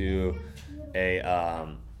went into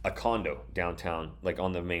a condo downtown, like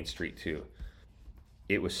on the main street too.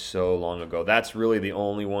 It was so long ago. That's really the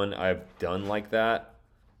only one I've done like that.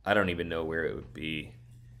 I don't even know where it would be,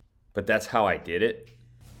 but that's how I did it.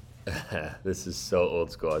 This is so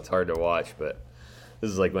old school. It's hard to watch, but this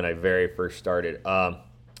is like when I very first started. I'm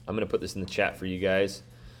going to put this in the chat for you guys.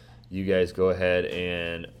 You guys go ahead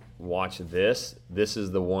and watch this. This is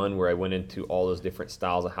the one where I went into all those different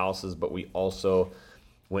styles of houses, but we also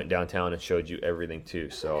went downtown and showed you everything too.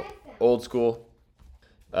 So old school.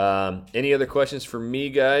 Any other questions for me,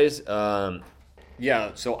 guys?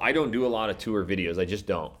 Yeah, so I don't do a lot of tour videos. I just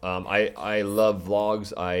don't. I love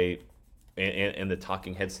vlogs. And the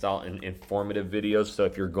talking head style and informative videos. So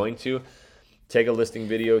if you're going to take a listing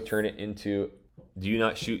video, turn it into, do you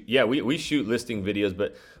not shoot? Yeah, we shoot listing videos,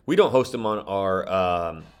 but we don't host them on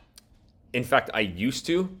our, in fact, I used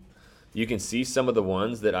to. You can see some of the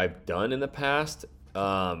ones that I've done in the past,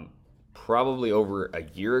 probably over a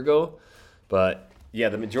year ago. But yeah,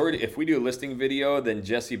 the majority, if we do a listing video, then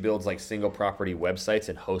Jesse builds like single property websites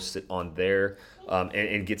and hosts it on there,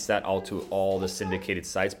 and gets that all to all the syndicated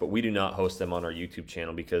sites. But we do not host them on our YouTube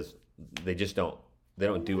channel because they just don't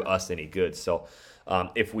do us any good. So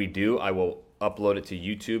if we do, I will upload it to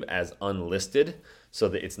YouTube as unlisted so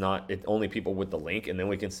that it's only people with the link, and then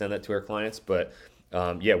we can send that to our clients. But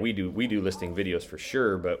yeah, we do listing videos for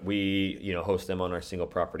sure, but we host them on our single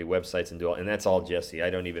property websites and that's all Jesse. I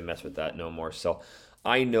don't even mess with that no more. So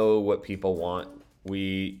I know what people want.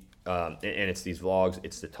 And it's these vlogs,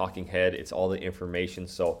 it's the talking head, it's all the information.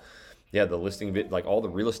 So yeah, the listing like all the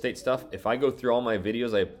real estate stuff. If I go through all my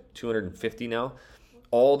videos, I have 250 now.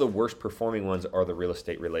 All the worst performing ones are the real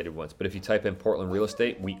estate related ones. But if you type in Portland real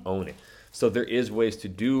estate, we own it. So there is ways to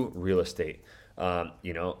do real estate.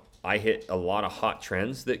 I hit a lot of hot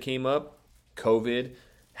trends that came up: COVID,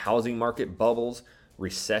 housing market bubbles,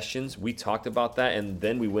 recessions. We talked about that, and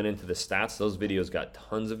then we went into the stats. Those videos got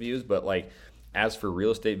tons of views, but like as for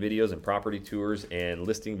real estate videos and property tours and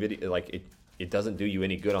listing video, like it doesn't do you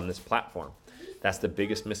any good on this platform. That's the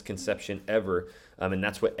biggest misconception ever, and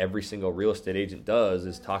that's what every single real estate agent does,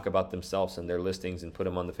 is talk about themselves and their listings and put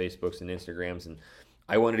them on the Facebooks and Instagrams. And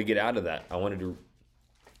I wanted to get out of that. I wanted to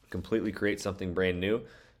completely create something brand new.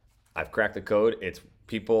 I've cracked the code.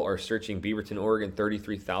 People are searching Beaverton, Oregon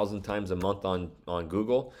 33,000 times a month on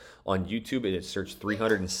Google. On YouTube, it is searched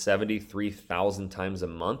 373,000 times a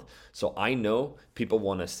month. So I know people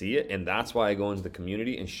want to see it, and that's why I go into the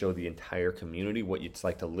community and show the entire community what it's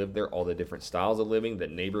like to live there, all the different styles of living, the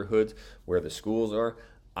neighborhoods, where the schools are.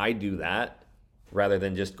 I do that rather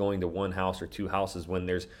than just going to one house or two houses when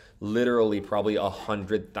there's literally probably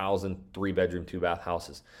 100,000 3-bedroom, 2-bath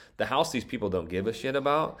houses. The house these people don't give a shit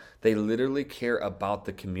about, they literally care about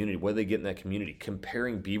the community, what they get in that community,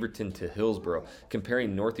 comparing Beaverton to Hillsboro,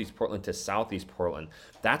 comparing Northeast Portland to Southeast Portland.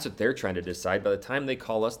 That's what they're trying to decide. By the time they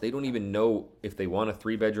call us, they don't even know if they want a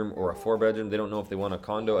 3-bedroom or a 4-bedroom. They don't know if they want a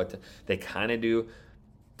condo. They kind of do.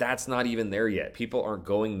 That's not even there yet. People aren't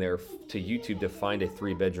going there to YouTube to find a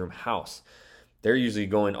 3-bedroom house. They're usually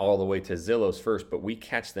going all the way to Zillow's first, but we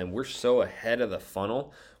catch them. We're so ahead of the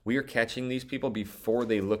funnel. We are catching these people before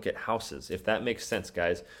they look at houses, if that makes sense,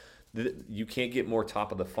 guys. You can't get more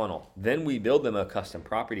top of the funnel. Then we build them a custom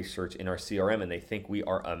property search in our CRM, and they think we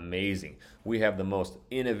are amazing. We have the most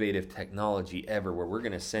innovative technology ever, where we're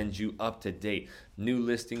going to send you up to date new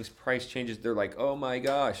listings, price changes. They're like, oh my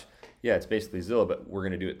gosh. Yeah, it's basically Zillow, but we're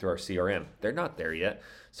going to do it through our CRM. They're not there yet.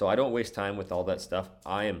 So I don't waste time with all that stuff.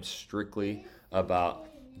 I am strictly about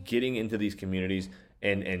getting into these communities,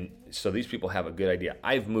 and so these people have a good idea.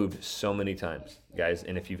 I've moved so many times, guys,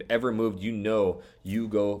 and if you've ever moved, you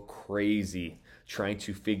go crazy trying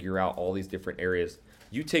to figure out all these different areas.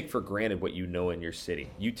 You take for granted what you know in your city.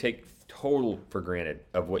 You take total for granted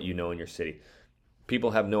of what you know in your city.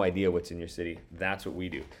 People have no idea what's in your city. That's what we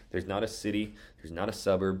do. There's not a city, there's not a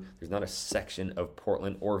suburb, there's not a section of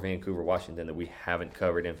Portland or Vancouver, Washington that we haven't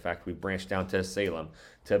covered. In fact, we branched down to Salem,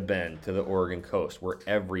 to Bend, to the Oregon coast. We're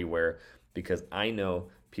everywhere because I know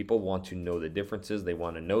people want to know the differences. They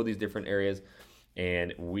want to know these different areas,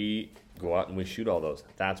 and we go out and we shoot all those.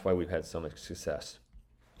 That's why we've had so much success.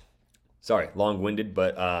 Sorry, long-winded,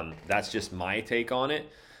 but that's just my take on it.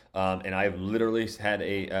 And I've literally had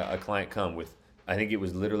a client come with I think it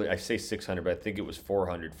was literally, I say 600, but I think it was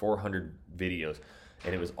 400 videos.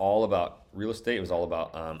 And it was all about real estate. It was all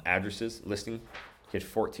about addresses, listing. He had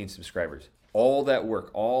 14 subscribers. All that work,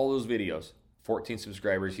 all those videos, 14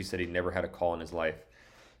 subscribers. He said he never had a call in his life.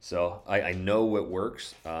 So I know what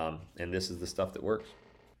works, and this is the stuff that works.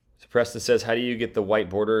 So Preston says, how do you get the white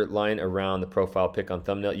border line around the profile pic on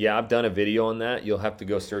thumbnail? Yeah, I've done a video on that. You'll have to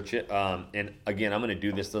go search it. And again, I'm going to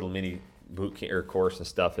do this little mini boot camp or course and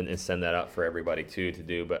stuff and send that out for everybody too to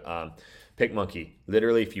do. But PicMonkey,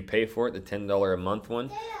 literally, if you pay for it, the $10 a month one,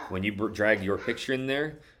 when you drag your picture in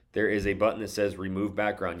there, there is a button that says remove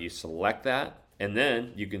background. You select that, and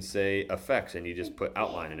then you can say effects, and you just put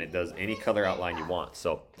outline, and it does any color outline you want.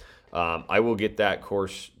 So I will get that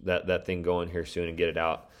course, that thing going here soon and get it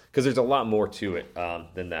out, because there's a lot more to it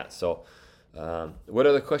than that. So what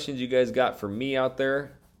other questions you guys got for me out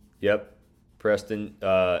there? Yep, Preston,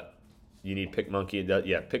 you need PicMonkey.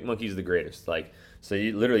 Yeah, PicMonkey is the greatest. Like, so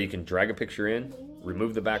you literally, you can drag a picture in,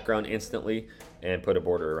 remove the background instantly, and put a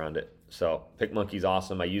border around it. So PicMonkey is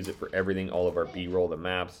awesome. I use it for everything, all of our B-roll, the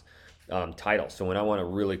maps, title. So when I want a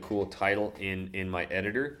really cool title in my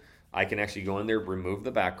editor, I can actually go in there, remove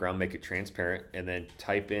the background, make it transparent, and then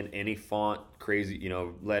type in any font, crazy,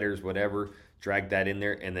 letters, whatever, drag that in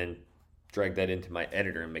there, and then drag that into my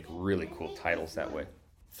editor and make really cool titles that way.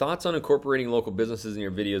 Thoughts on incorporating local businesses in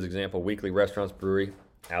your videos? Example, weekly restaurants, brewery?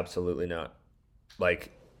 Absolutely not.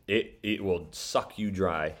 Like, it will suck you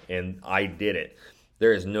dry, and I did it.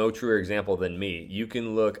 There is no truer example than me. You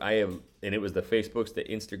can look, and it was the Facebooks, the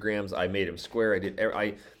Instagrams, I made them square.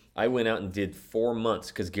 I went out and did 4 months,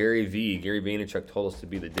 because Gary Vaynerchuk told us to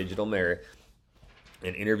be the digital mayor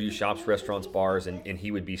and interview shops, restaurants, bars, and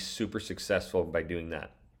he would be super successful by doing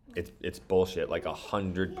that. It's bullshit, like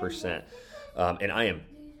 100%. And I am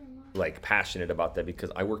like passionate about that,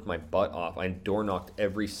 because I worked my butt off. I door knocked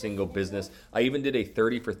every single business. I even did a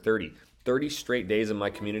 30 for 30 straight days in my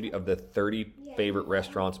community of the 30 favorite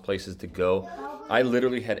restaurants, places to go. I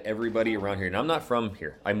literally had everybody around here, and I'm not from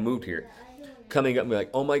here. I moved here, coming up and be like,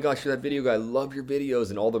 oh my gosh, you're that video guy. I love your videos.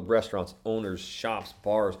 And all the restaurants, owners, shops,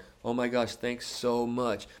 bars. Oh my gosh, thanks so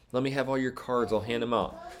much. Let me have all your cards. I'll hand them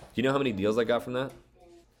out. Do you know how many deals I got from that? Do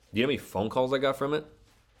you know how many phone calls I got from it?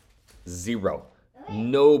 0.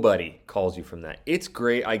 Nobody calls you from that. It's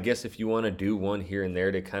great, I guess, if you want to do one here and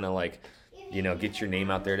there to kind of like, get your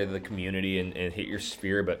name out there to the community and hit your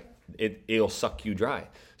sphere, but it'll suck you dry.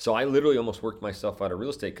 So I literally almost worked myself out of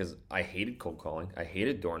real estate, because I hated cold calling. I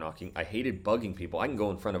hated door knocking. I hated bugging people. I can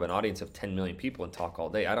go in front of an audience of 10 million people and talk all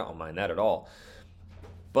day. I don't mind that at all.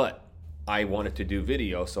 But I wanted to do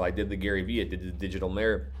video, so I did the Gary Vee. I did the digital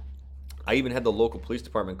mayor. I even had the local police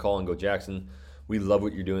department call and go, Jackson, we love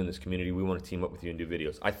what you're doing in this community. We want to team up with you and do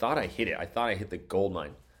videos. I thought I hit it. I thought I hit the gold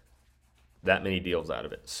mine. That many deals out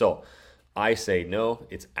of it. So I say no,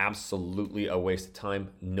 it's absolutely a waste of time.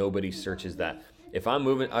 Nobody searches that. If I'm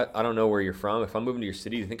moving, I don't know where you're from. If I'm moving to your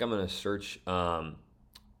city, you think I'm going to search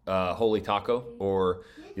Holy Taco? Or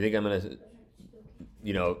you think I'm going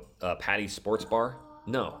to, Patty's Sports Bar?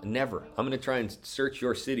 No, never. I'm going to try and search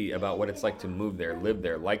your city about what it's like to move there, live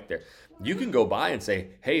there, like there. You can go by and say,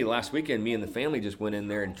 hey, last weekend, me and the family just went in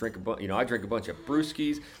there and I drank a bunch of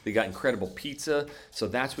brewskis. They got incredible pizza. So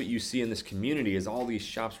that's what you see in this community, is all these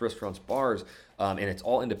shops, restaurants, bars, and it's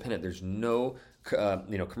all independent. There's no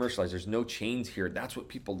commercialized. There's no chains here. That's what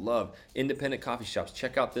people love. Independent coffee shops.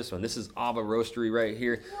 Check out this one. This is Ava Roastery right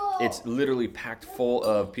here. Whoa. It's literally packed full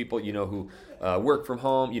of people, who work from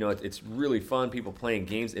home. It's really fun. People playing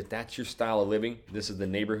games. If that's your style of living, this is the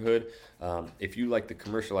neighborhood. If you like the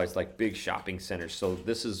commercialized, like big shopping centers. So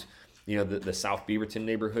this is, the South Beaverton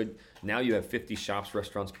neighborhood. Now you have 50 shops,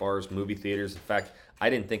 restaurants, bars, movie theaters. In fact, I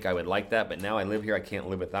didn't think I would like that, but now I live here, I can't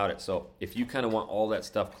live without it. So if you kind of want all that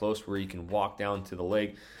stuff close where you can walk down to the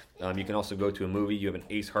lake, you can also go to a movie. You have an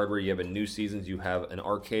Ace Hardware, you have a New Seasons, you have an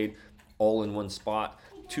arcade, all in one spot,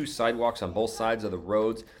 2 sidewalks on both sides of the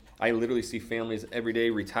roads. I literally see families every day,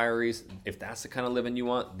 retirees. If that's the kind of living you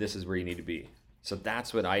want, this is where you need to be. So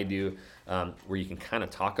that's what I do, where you can kind of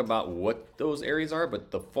talk about what those areas are, but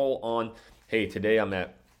the full on, hey, today I'm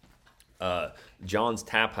at John's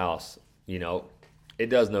Tap House, it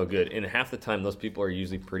does no good. And half the time, those people are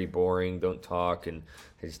usually pretty boring, don't talk, and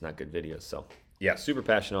they're just not good videos. So yeah, super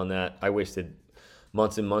passionate on that. I wasted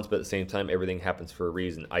months and months, but at the same time, everything happens for a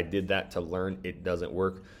reason. I did that to learn it doesn't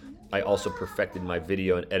work. I also perfected my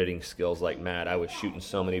video and editing skills like mad. I was shooting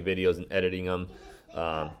so many videos and editing them.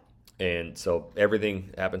 And so everything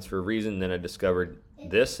happens for a reason. Then I discovered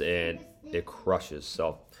this, and it crushes.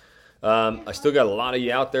 So I still got a lot of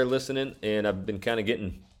you out there listening, and I've been kind of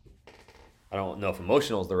getting, I don't know if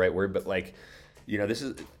emotional is the right word, but this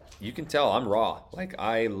is, you can tell I'm raw. Like,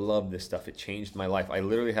 I love this stuff. It changed my life. I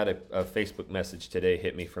literally had a Facebook message today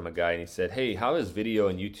hit me from a guy, and he said, hey, how is video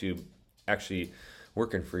and YouTube actually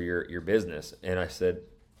working for your business? And I said,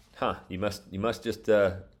 you must just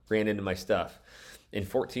ran into my stuff. In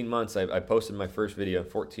 14 months, I posted my first video. In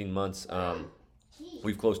 14 months,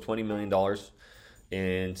 we've closed $20 million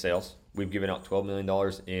in sales. We've given out $12 million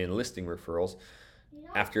in listing referrals.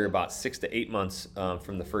 After about 6 to 8 months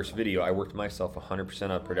from the first video, I worked myself 100%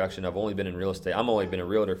 on production. I've only been in real estate. I'm only been a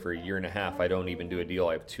realtor for a year and a half. I don't even do a deal.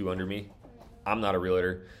 I have 2 under me. I'm not a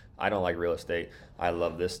realtor. I don't like real estate. I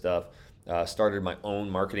love this stuff. Started my own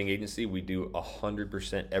marketing agency. We do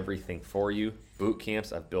 100% everything for you. Boot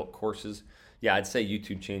camps. I've built courses. Yeah, I'd say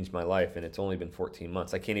YouTube changed my life, and it's only been 14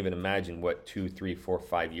 months. I can't even imagine what 2, 3, 4,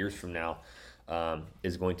 5 years from now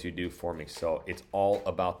is going to do for me. So it's all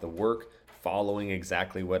about the work, following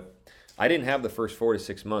exactly what I didn't have the first 4 to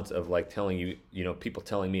 6 months of like telling you, people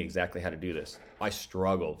telling me exactly how to do this. I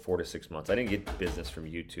struggled 4 to 6 months. I didn't get business from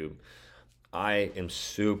YouTube. I am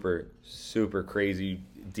super, super crazy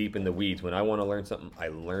deep in the weeds. When I want to learn something, I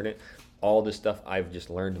learn it. All this stuff I've just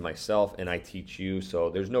learned myself, and I teach you. So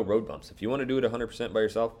there's no road bumps. If you want to do it 100% by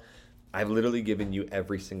yourself, I've literally given you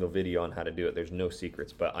every single video on how to do it. There's no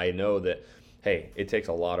secrets, but I know that, hey, it takes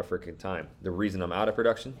a lot of freaking time. The reason I'm out of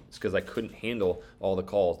production is because I couldn't handle all the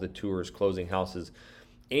calls, the tours, closing houses,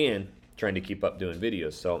 and trying to keep up doing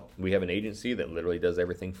videos. So we have an agency that literally does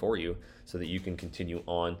everything for you so that you can continue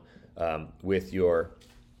on with your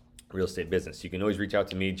real estate business. You can always reach out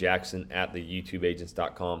to me, Jackson, at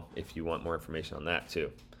theYouTubeAgents.com if you want more information on that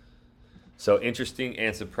too. So interesting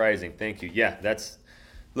and surprising. Thank you. Yeah, that's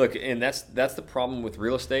the problem with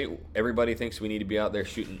real estate. Everybody thinks we need to be out there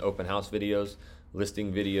shooting open house videos,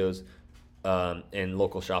 listing videos, and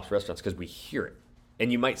local shops, restaurants, because we hear it.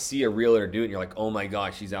 And you might see a realtor do it, and you're like, oh my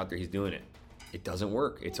gosh, he's out there, he's doing it. It doesn't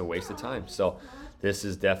work. It's a waste of time. So this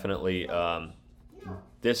is definitely,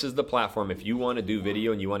 this is the platform. If you want to do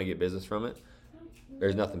video and you want to get business from it,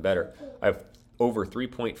 there's nothing better. I have over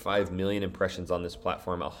 3.5 million impressions on this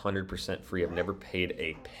platform, 100% free. I've never paid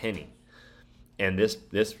a penny. And this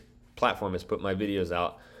platform has put my videos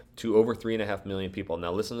out to over 3.5 million people.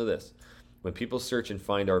 Now listen to this. When people search and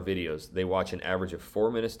find our videos, they watch an average of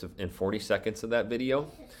 4 minutes and 40 seconds of that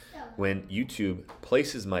video. When YouTube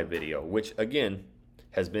places my video, which again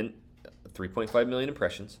has been 3.5 million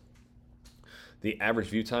impressions, the average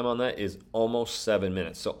view time on that is almost 7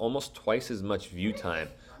 minutes. So almost twice as much view time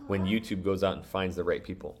when YouTube goes out and finds the right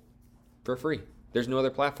people for free. There's no other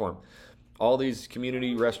platform. All these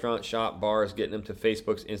community restaurant, shop, bars, getting them to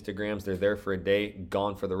Facebooks, Instagrams, they're there for a day,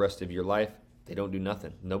 gone for the rest of your life. They don't do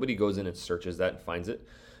nothing. Nobody goes in and searches that and finds it.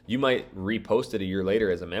 You might repost it a year later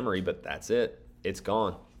as a memory, but that's it. It's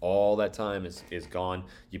gone. All that time is gone.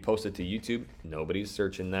 You post it to YouTube, nobody's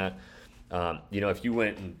searching that. If you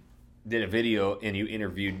went and did a video and you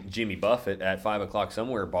interviewed Jimmy Buffett at 5 o'clock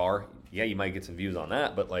somewhere bar, yeah, you might get some views on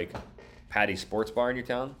that, but like Patty's Sports Bar in your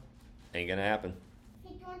town, ain't gonna happen.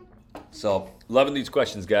 So, loving these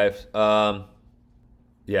questions, guys.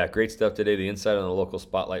 Yeah, great stuff today. The insight on the local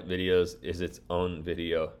spotlight videos is its own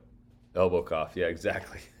video. Elbow cough. Yeah,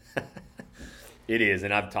 exactly. It is,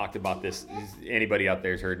 and I've talked about this. Anybody out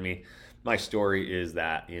there has heard me. My story is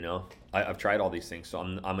that, I've tried all these things. So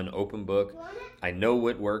I'm an open book. I know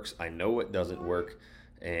what works. I know what doesn't work.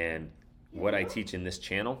 And what I teach in this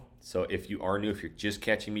channel. So if you are new, if you're just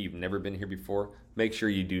catching me, you've never been here before, make sure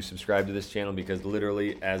you do subscribe to this channel, because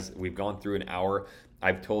literally as we've gone through an hour,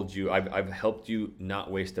 I've told you, I've helped you not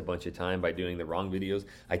waste a bunch of time by doing the wrong videos.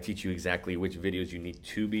 I teach you exactly which videos you need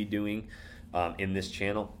to be doing in this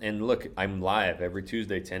channel. And look, I'm live every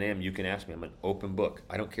Tuesday, 10 a.m. You can ask me. I'm an open book.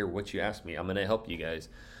 I don't care what you ask me. I'm going to help you guys.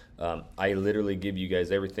 I literally give you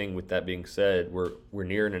guys everything. With that being said, we're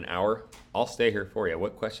nearing an hour. I'll stay here for you.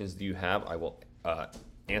 What questions do you have? I will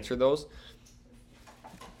answer those.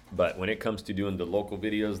 But when it comes to doing the local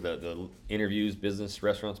videos, the interviews, business,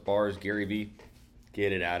 restaurants, bars, Gary Vee,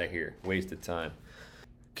 get it out of here. Waste of time.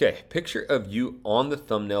 Okay, picture of you on the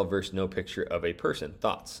thumbnail versus no picture of a person.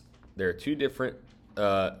 Thoughts? There are two different,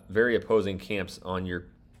 very opposing camps on your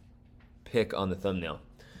pick on the thumbnail.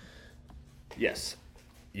 Yes.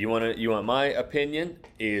 You want my opinion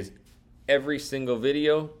is every single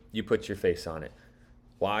video, you put your face on it.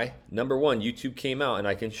 Why? Number one, YouTube came out, and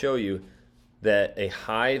I can show you that a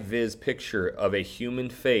high vis picture of a human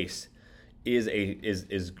face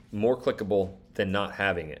is more clickable than not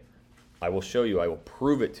having it. I will show you. I will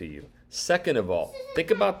prove it to you. Second of all,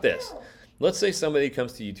 think about this. Let's say somebody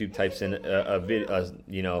comes to YouTube, types in a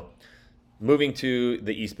video, moving to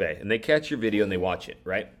the East Bay, and they catch your video and they watch it,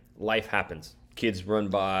 right? Life happens. kids run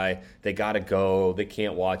by, they got to go, they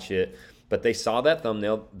can't watch it. But they saw that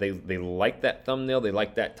thumbnail, they liked that thumbnail, they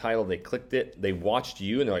liked that title, they clicked it, they watched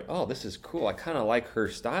you, and they're like, oh, this is cool. I kind of like her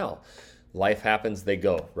style. Life happens, they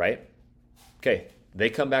go, right? Okay, they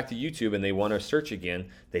come back to YouTube and they want to search again.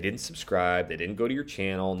 They didn't subscribe, they didn't go to your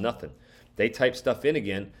channel, nothing. They type stuff in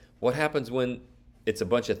again. What happens when it's a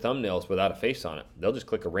bunch of thumbnails without a face on it? They'll just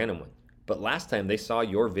click a random one. But last time they saw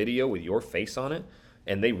your video with your face on it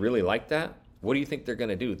and they really like that, what do you think they're going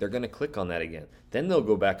to do? They're going to click on that again. Then they'll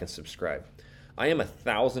go back and subscribe. I am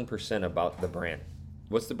 1,000% about the brand.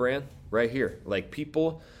 What's the brand? Right here. Like,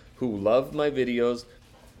 people who love my videos,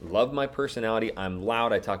 love my personality. I'm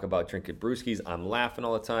loud. I talk about drinking brewskis. I'm laughing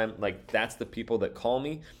all the time. Like, that's the people that call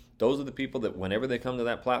me. Those are the people that whenever they come to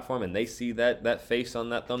that platform and they see that face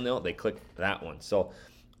on that thumbnail, they click that one. So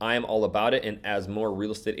I am all about it. And as more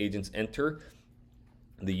real estate agents enter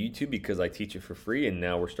the YouTube, because I teach it for free and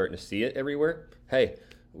now we're starting to see it everywhere, hey,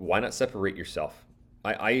 why not separate yourself?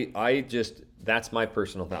 I just, that's my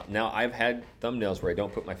personal thought. Now, I've had thumbnails where I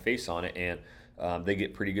don't put my face on it and they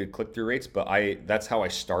get pretty good click-through rates, but that's how I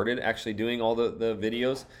started actually doing all the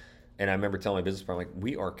videos. And I remember telling my business partner, like,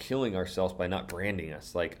 we are killing ourselves by not branding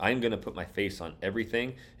us. Like, I'm going to put my face on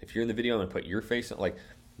everything. If you're in the video, I'm going to put your face on. Like,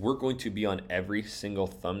 we're going to be on every single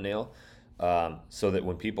thumbnail so that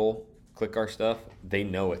when people click our stuff, they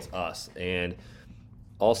know it's us. And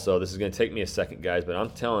also, this is going to take me a second, guys, but I'm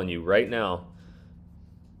telling you right now,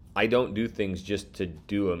 I don't do things just to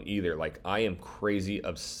do them either. Like, I am crazy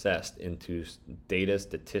obsessed into data,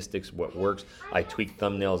 statistics, what works. I tweak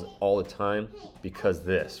thumbnails all the time because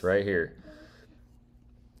this right here.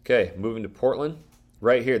 Okay, moving to Portland.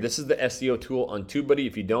 Right here, this is the SEO tool on TubeBuddy.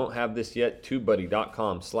 If you don't have this yet,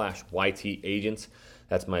 tubebuddy.com/YTagents.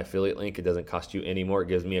 That's my affiliate link. It doesn't cost you any more. It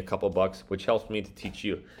gives me a couple bucks, which helps me to teach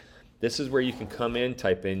you. This is where you can come in,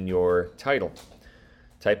 type in your title,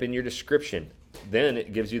 type in your description. Then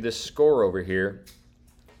it gives you this score over here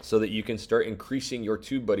so that you can start increasing your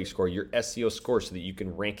TubeBuddy score, your SEO score, so that you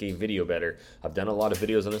can rank a video better. I've done a lot of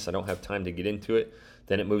videos on this. I don't have time to get into it.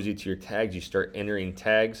 Then it moves you to your tags. You start entering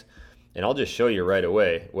tags. And I'll just show you right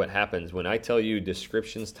away what happens. When I tell you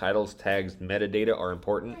descriptions, titles, tags, metadata are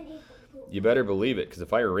important, you better believe it. Because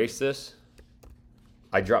if I erase this,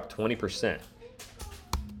 I drop 20%.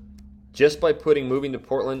 Just by putting moving to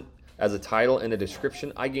Portland as a title and a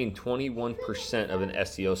description, I gain 21% of an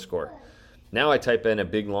SEO score. Now I type in a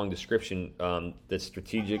big long description that's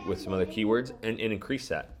strategic with some other keywords and increase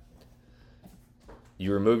that.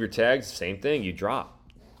 You remove your tags, same thing, you drop.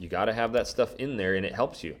 You got to have that stuff in there and it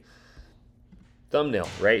helps you. Thumbnail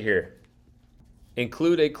right here.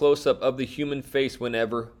 Include a close-up of the human face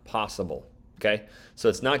whenever possible. Okay? So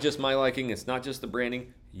it's not just my liking, it's not just the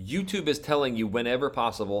branding. YouTube is telling you whenever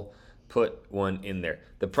possible, put one in there.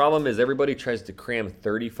 The problem is everybody tries to cram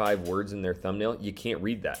 35 words in their thumbnail. You can't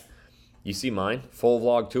read that. You see mine, full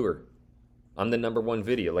vlog tour. I'm the #1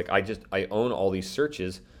 video. Like, I own all these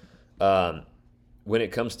searches. When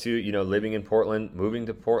it comes to, living in Portland, moving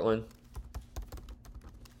to Portland,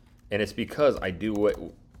 and it's because I do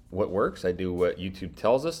what works. I do what YouTube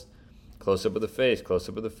tells us. Close up of the face, close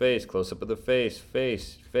up of the face, close up of the face,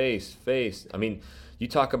 face, face, face. I mean, you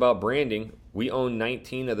talk about branding. We own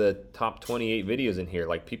 19 of the top 28 videos in here.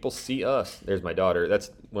 Like, people see us. There's my daughter.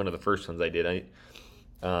 That's one of the first ones I did.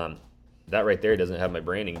 That right there doesn't have my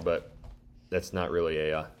branding, but that's not really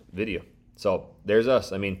a video. So there's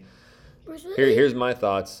us. I mean, here's my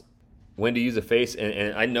thoughts. When to use a face,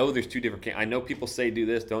 and I know there's two different. I know people say do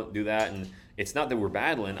this, don't do that, and it's not that we're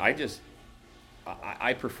battling. I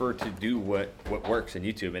prefer to do what works in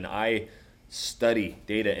YouTube, and I study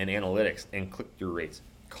data and analytics and click-through rates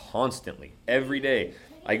constantly every day.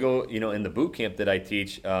 I go, in the boot camp that I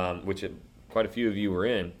teach, which quite a few of you were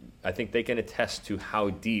in. I think they can attest to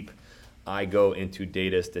how deep I go into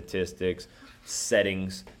data, statistics,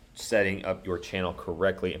 settings, setting up your channel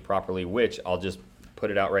correctly and properly. Which I'll just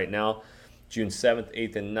put it out right now. June 7th,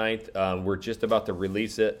 8th, and 9th. We're just about to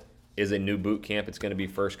release it. Is a new boot camp. It's going to be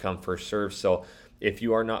first come, first serve. So if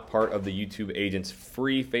you are not part of the YouTube Agents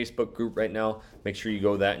free Facebook group right now, make sure you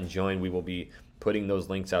go that and join. We will be putting those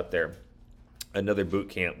links out there. Another boot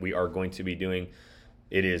camp we are going to be doing.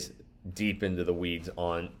 It is deep into the weeds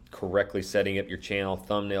on correctly setting up your channel,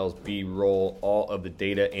 thumbnails, B-roll, all of the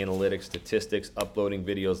data, analytics, statistics, uploading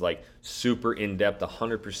videos, like super in-depth,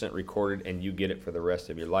 100% recorded, and you get it for the rest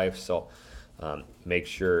of your life. So make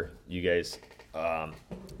sure you guys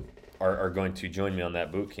are going to join me on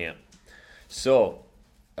that boot camp. So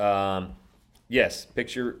yes,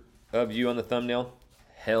 picture of you on the thumbnail.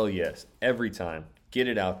 Hell yes, every time. Get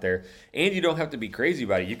it out there. And you don't have to be crazy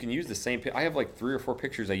about it. You can use the same. I have like 3 or 4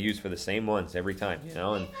 pictures I use for the same ones every time, you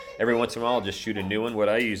know, and every once in a while I'll just shoot a new one. What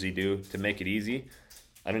I usually do to make it easy,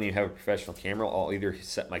 I don't even have a professional camera. I'll either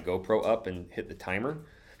set my GoPro up and hit the timer,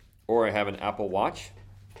 or I have an Apple Watch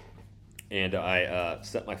and I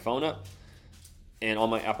set my phone up, and on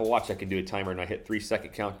my Apple Watch I can do a timer and I hit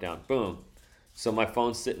 3-second countdown. Boom. So my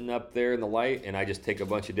phone's sitting up there in the light, and I just take a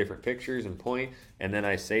bunch of different pictures and point, and then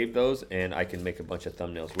I save those, and I can make a bunch of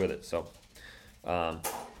thumbnails with it. So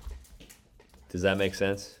does that make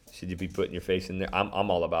sense? Should you be putting your face in there? I'm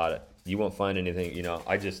all about it. You won't find anything, you know,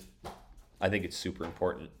 I think it's super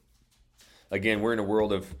important. Again, we're in a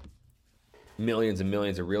world of millions and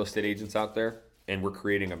millions of real estate agents out there, and we're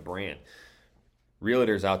creating a brand.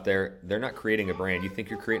 Realtors out there, they're not creating a brand. You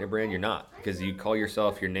think you're creating a brand? You're not, because you call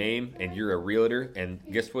yourself your name and you're a realtor, and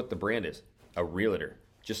guess what the brand is? A realtor,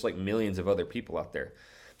 just like millions of other people out there.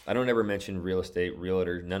 I don't ever mention real estate,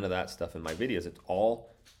 realtor, none of that stuff in my videos. It's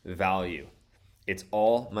all value. It's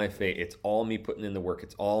all my faith. It's all me putting in the work.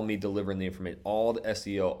 It's all me delivering the information, all the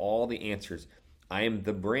SEO, all the answers. I am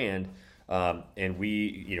the brand. And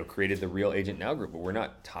we, you know, created the Real Agent Now group, but we're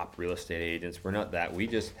not top real estate agents. We're not that. We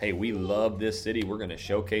just, hey, we love this city. We're going to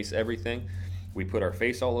showcase everything. We put our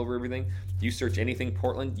face all over everything. You search anything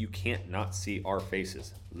Portland, you can't not see our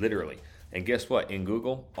faces, literally. And guess what? In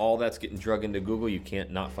Google, all that's getting drug into Google. You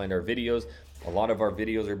can't not find our videos. A lot of our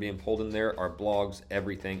videos are being pulled in there, our blogs,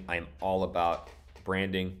 everything. I'm all about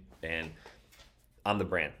branding, and I'm the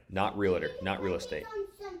brand, not realtor, not real estate.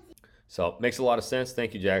 So makes a lot of sense.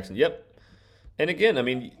 Thank you, Jackson. Yep. And again, I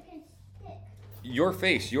mean, your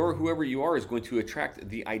face, your whoever you are, is going to attract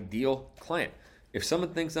the ideal client. If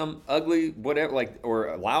someone thinks I'm ugly, whatever, like,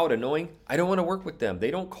 or loud, annoying, I don't want to work with them. They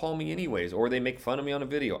don't call me anyways, or they make fun of me on a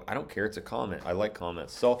video. I don't care. It's a comment. I like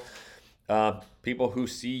comments. So people who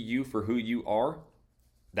see you for who you are,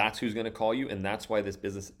 that's who's going to call you. And that's why this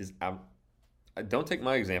business is out. Don't take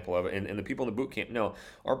my example of it. And the people in the boot camp, no,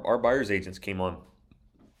 our buyer's agents came on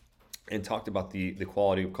and talked about the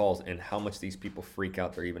quality of calls and how much these people freak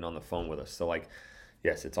out. They're even on the phone with us. So like,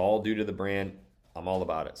 yes, it's all due to the brand. I'm all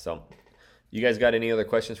about it. So you guys got any other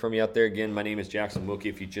questions for me out there? Again, my name is Jackson Wilkie.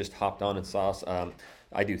 If you just hopped on and saw us,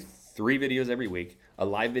 I do 3 videos every week, a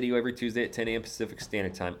live video every Tuesday at 10 a.m. Pacific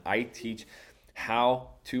Standard Time. I teach how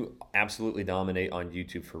to absolutely dominate on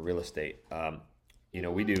YouTube for real estate. You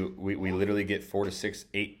know, we literally get 4 to 6,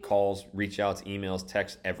 8 calls, reach outs, emails,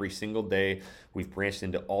 texts every single day. We've branched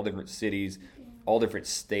into all different cities, all different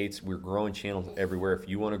states. We're growing channels everywhere. If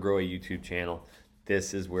you want to grow a YouTube channel,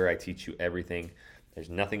 this is where I teach you everything. There's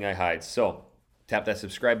nothing I hide. So tap that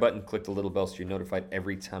subscribe button, click the little bell so you're notified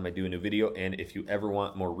every time I do a new video. And if you ever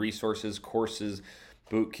want more resources, courses,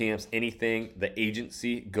 boot camps, anything, the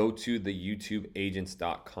agency, go to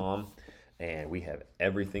theyoutubeagents.com. And we have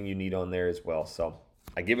everything you need on there as well. So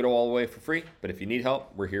I give it all away for free, but if you need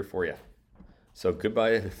help, we're here for you. So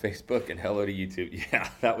goodbye to Facebook and hello to YouTube. Yeah,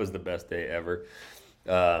 that was the best day ever.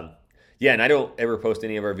 Yeah, and I don't ever post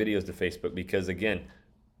any of our videos to Facebook because, again,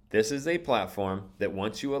 this is a platform that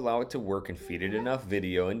once you allow it to work and feed it enough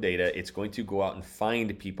video and data, it's going to go out and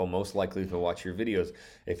find people most likely to watch your videos.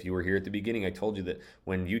 If you were here at the beginning, I told you that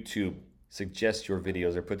when YouTube suggests your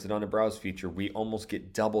videos or puts it on a browse feature, we almost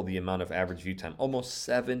get double the amount of average view time, almost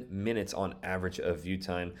 7 minutes on average of view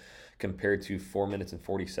time compared to 4 minutes and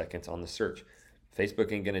 40 seconds on the search.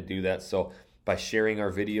 Facebook ain't gonna do that. So by sharing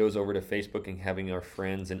our videos over to Facebook and having our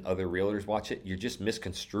friends and other realtors watch it, you're just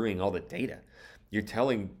misconstruing all the data. You're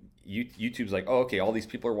telling YouTube's like, oh, okay, all these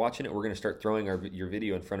people are watching it. We're gonna start throwing your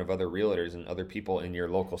video in front of other realtors and other people in your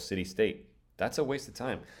local city, state. That's a waste of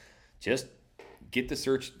time. Just get the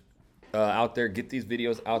search out there, get these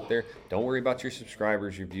videos out there. Don't worry about your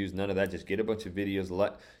subscribers, your views, none of that. Just get a bunch of videos.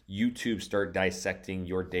 Let YouTube start dissecting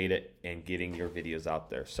your data and getting your videos out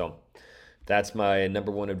there. So that's my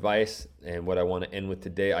number one advice and what I want to end with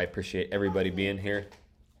today. I appreciate everybody being here.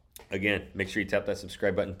 Again, make sure you tap that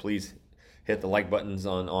subscribe button. Please hit the like buttons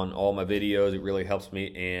on all my videos. It really helps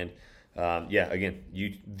me. And yeah, again,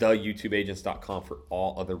 theyoutubeagents.com for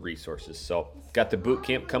all other resources. So got the boot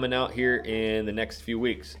camp coming out here in the next few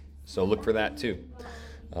weeks. So look for that too.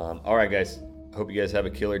 All right, guys. I hope you guys have a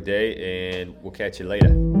killer day, and we'll catch you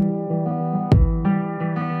later.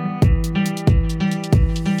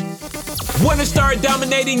 Want to start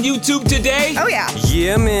dominating YouTube today? Oh, yeah.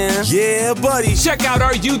 Yeah, man. Yeah, buddy. Check out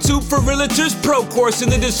our YouTube for Realtors Pro course in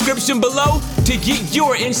the description below to get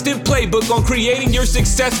your instant playbook on creating your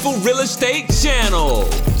successful real estate channel.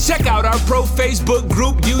 Check out our pro Facebook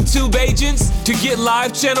group, YouTube Agents, to get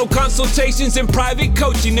live channel consultations and private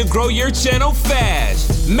coaching to grow your channel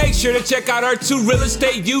fast. Make sure to check out our 2 real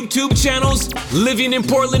estate YouTube channels, Living in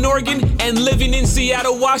Portland, Oregon, and Living in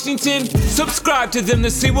Seattle, Washington. Subscribe to them to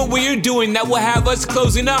see what we are doing that will have us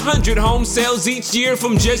closing 100 home sales each year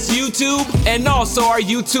from just YouTube, and also our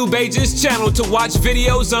YouTube Agents channel to watch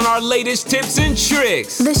videos on our latest tips and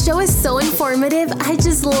tricks. The show is so informative, I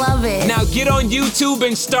just love it. Now get on YouTube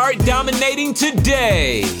and start dominating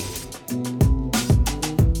today.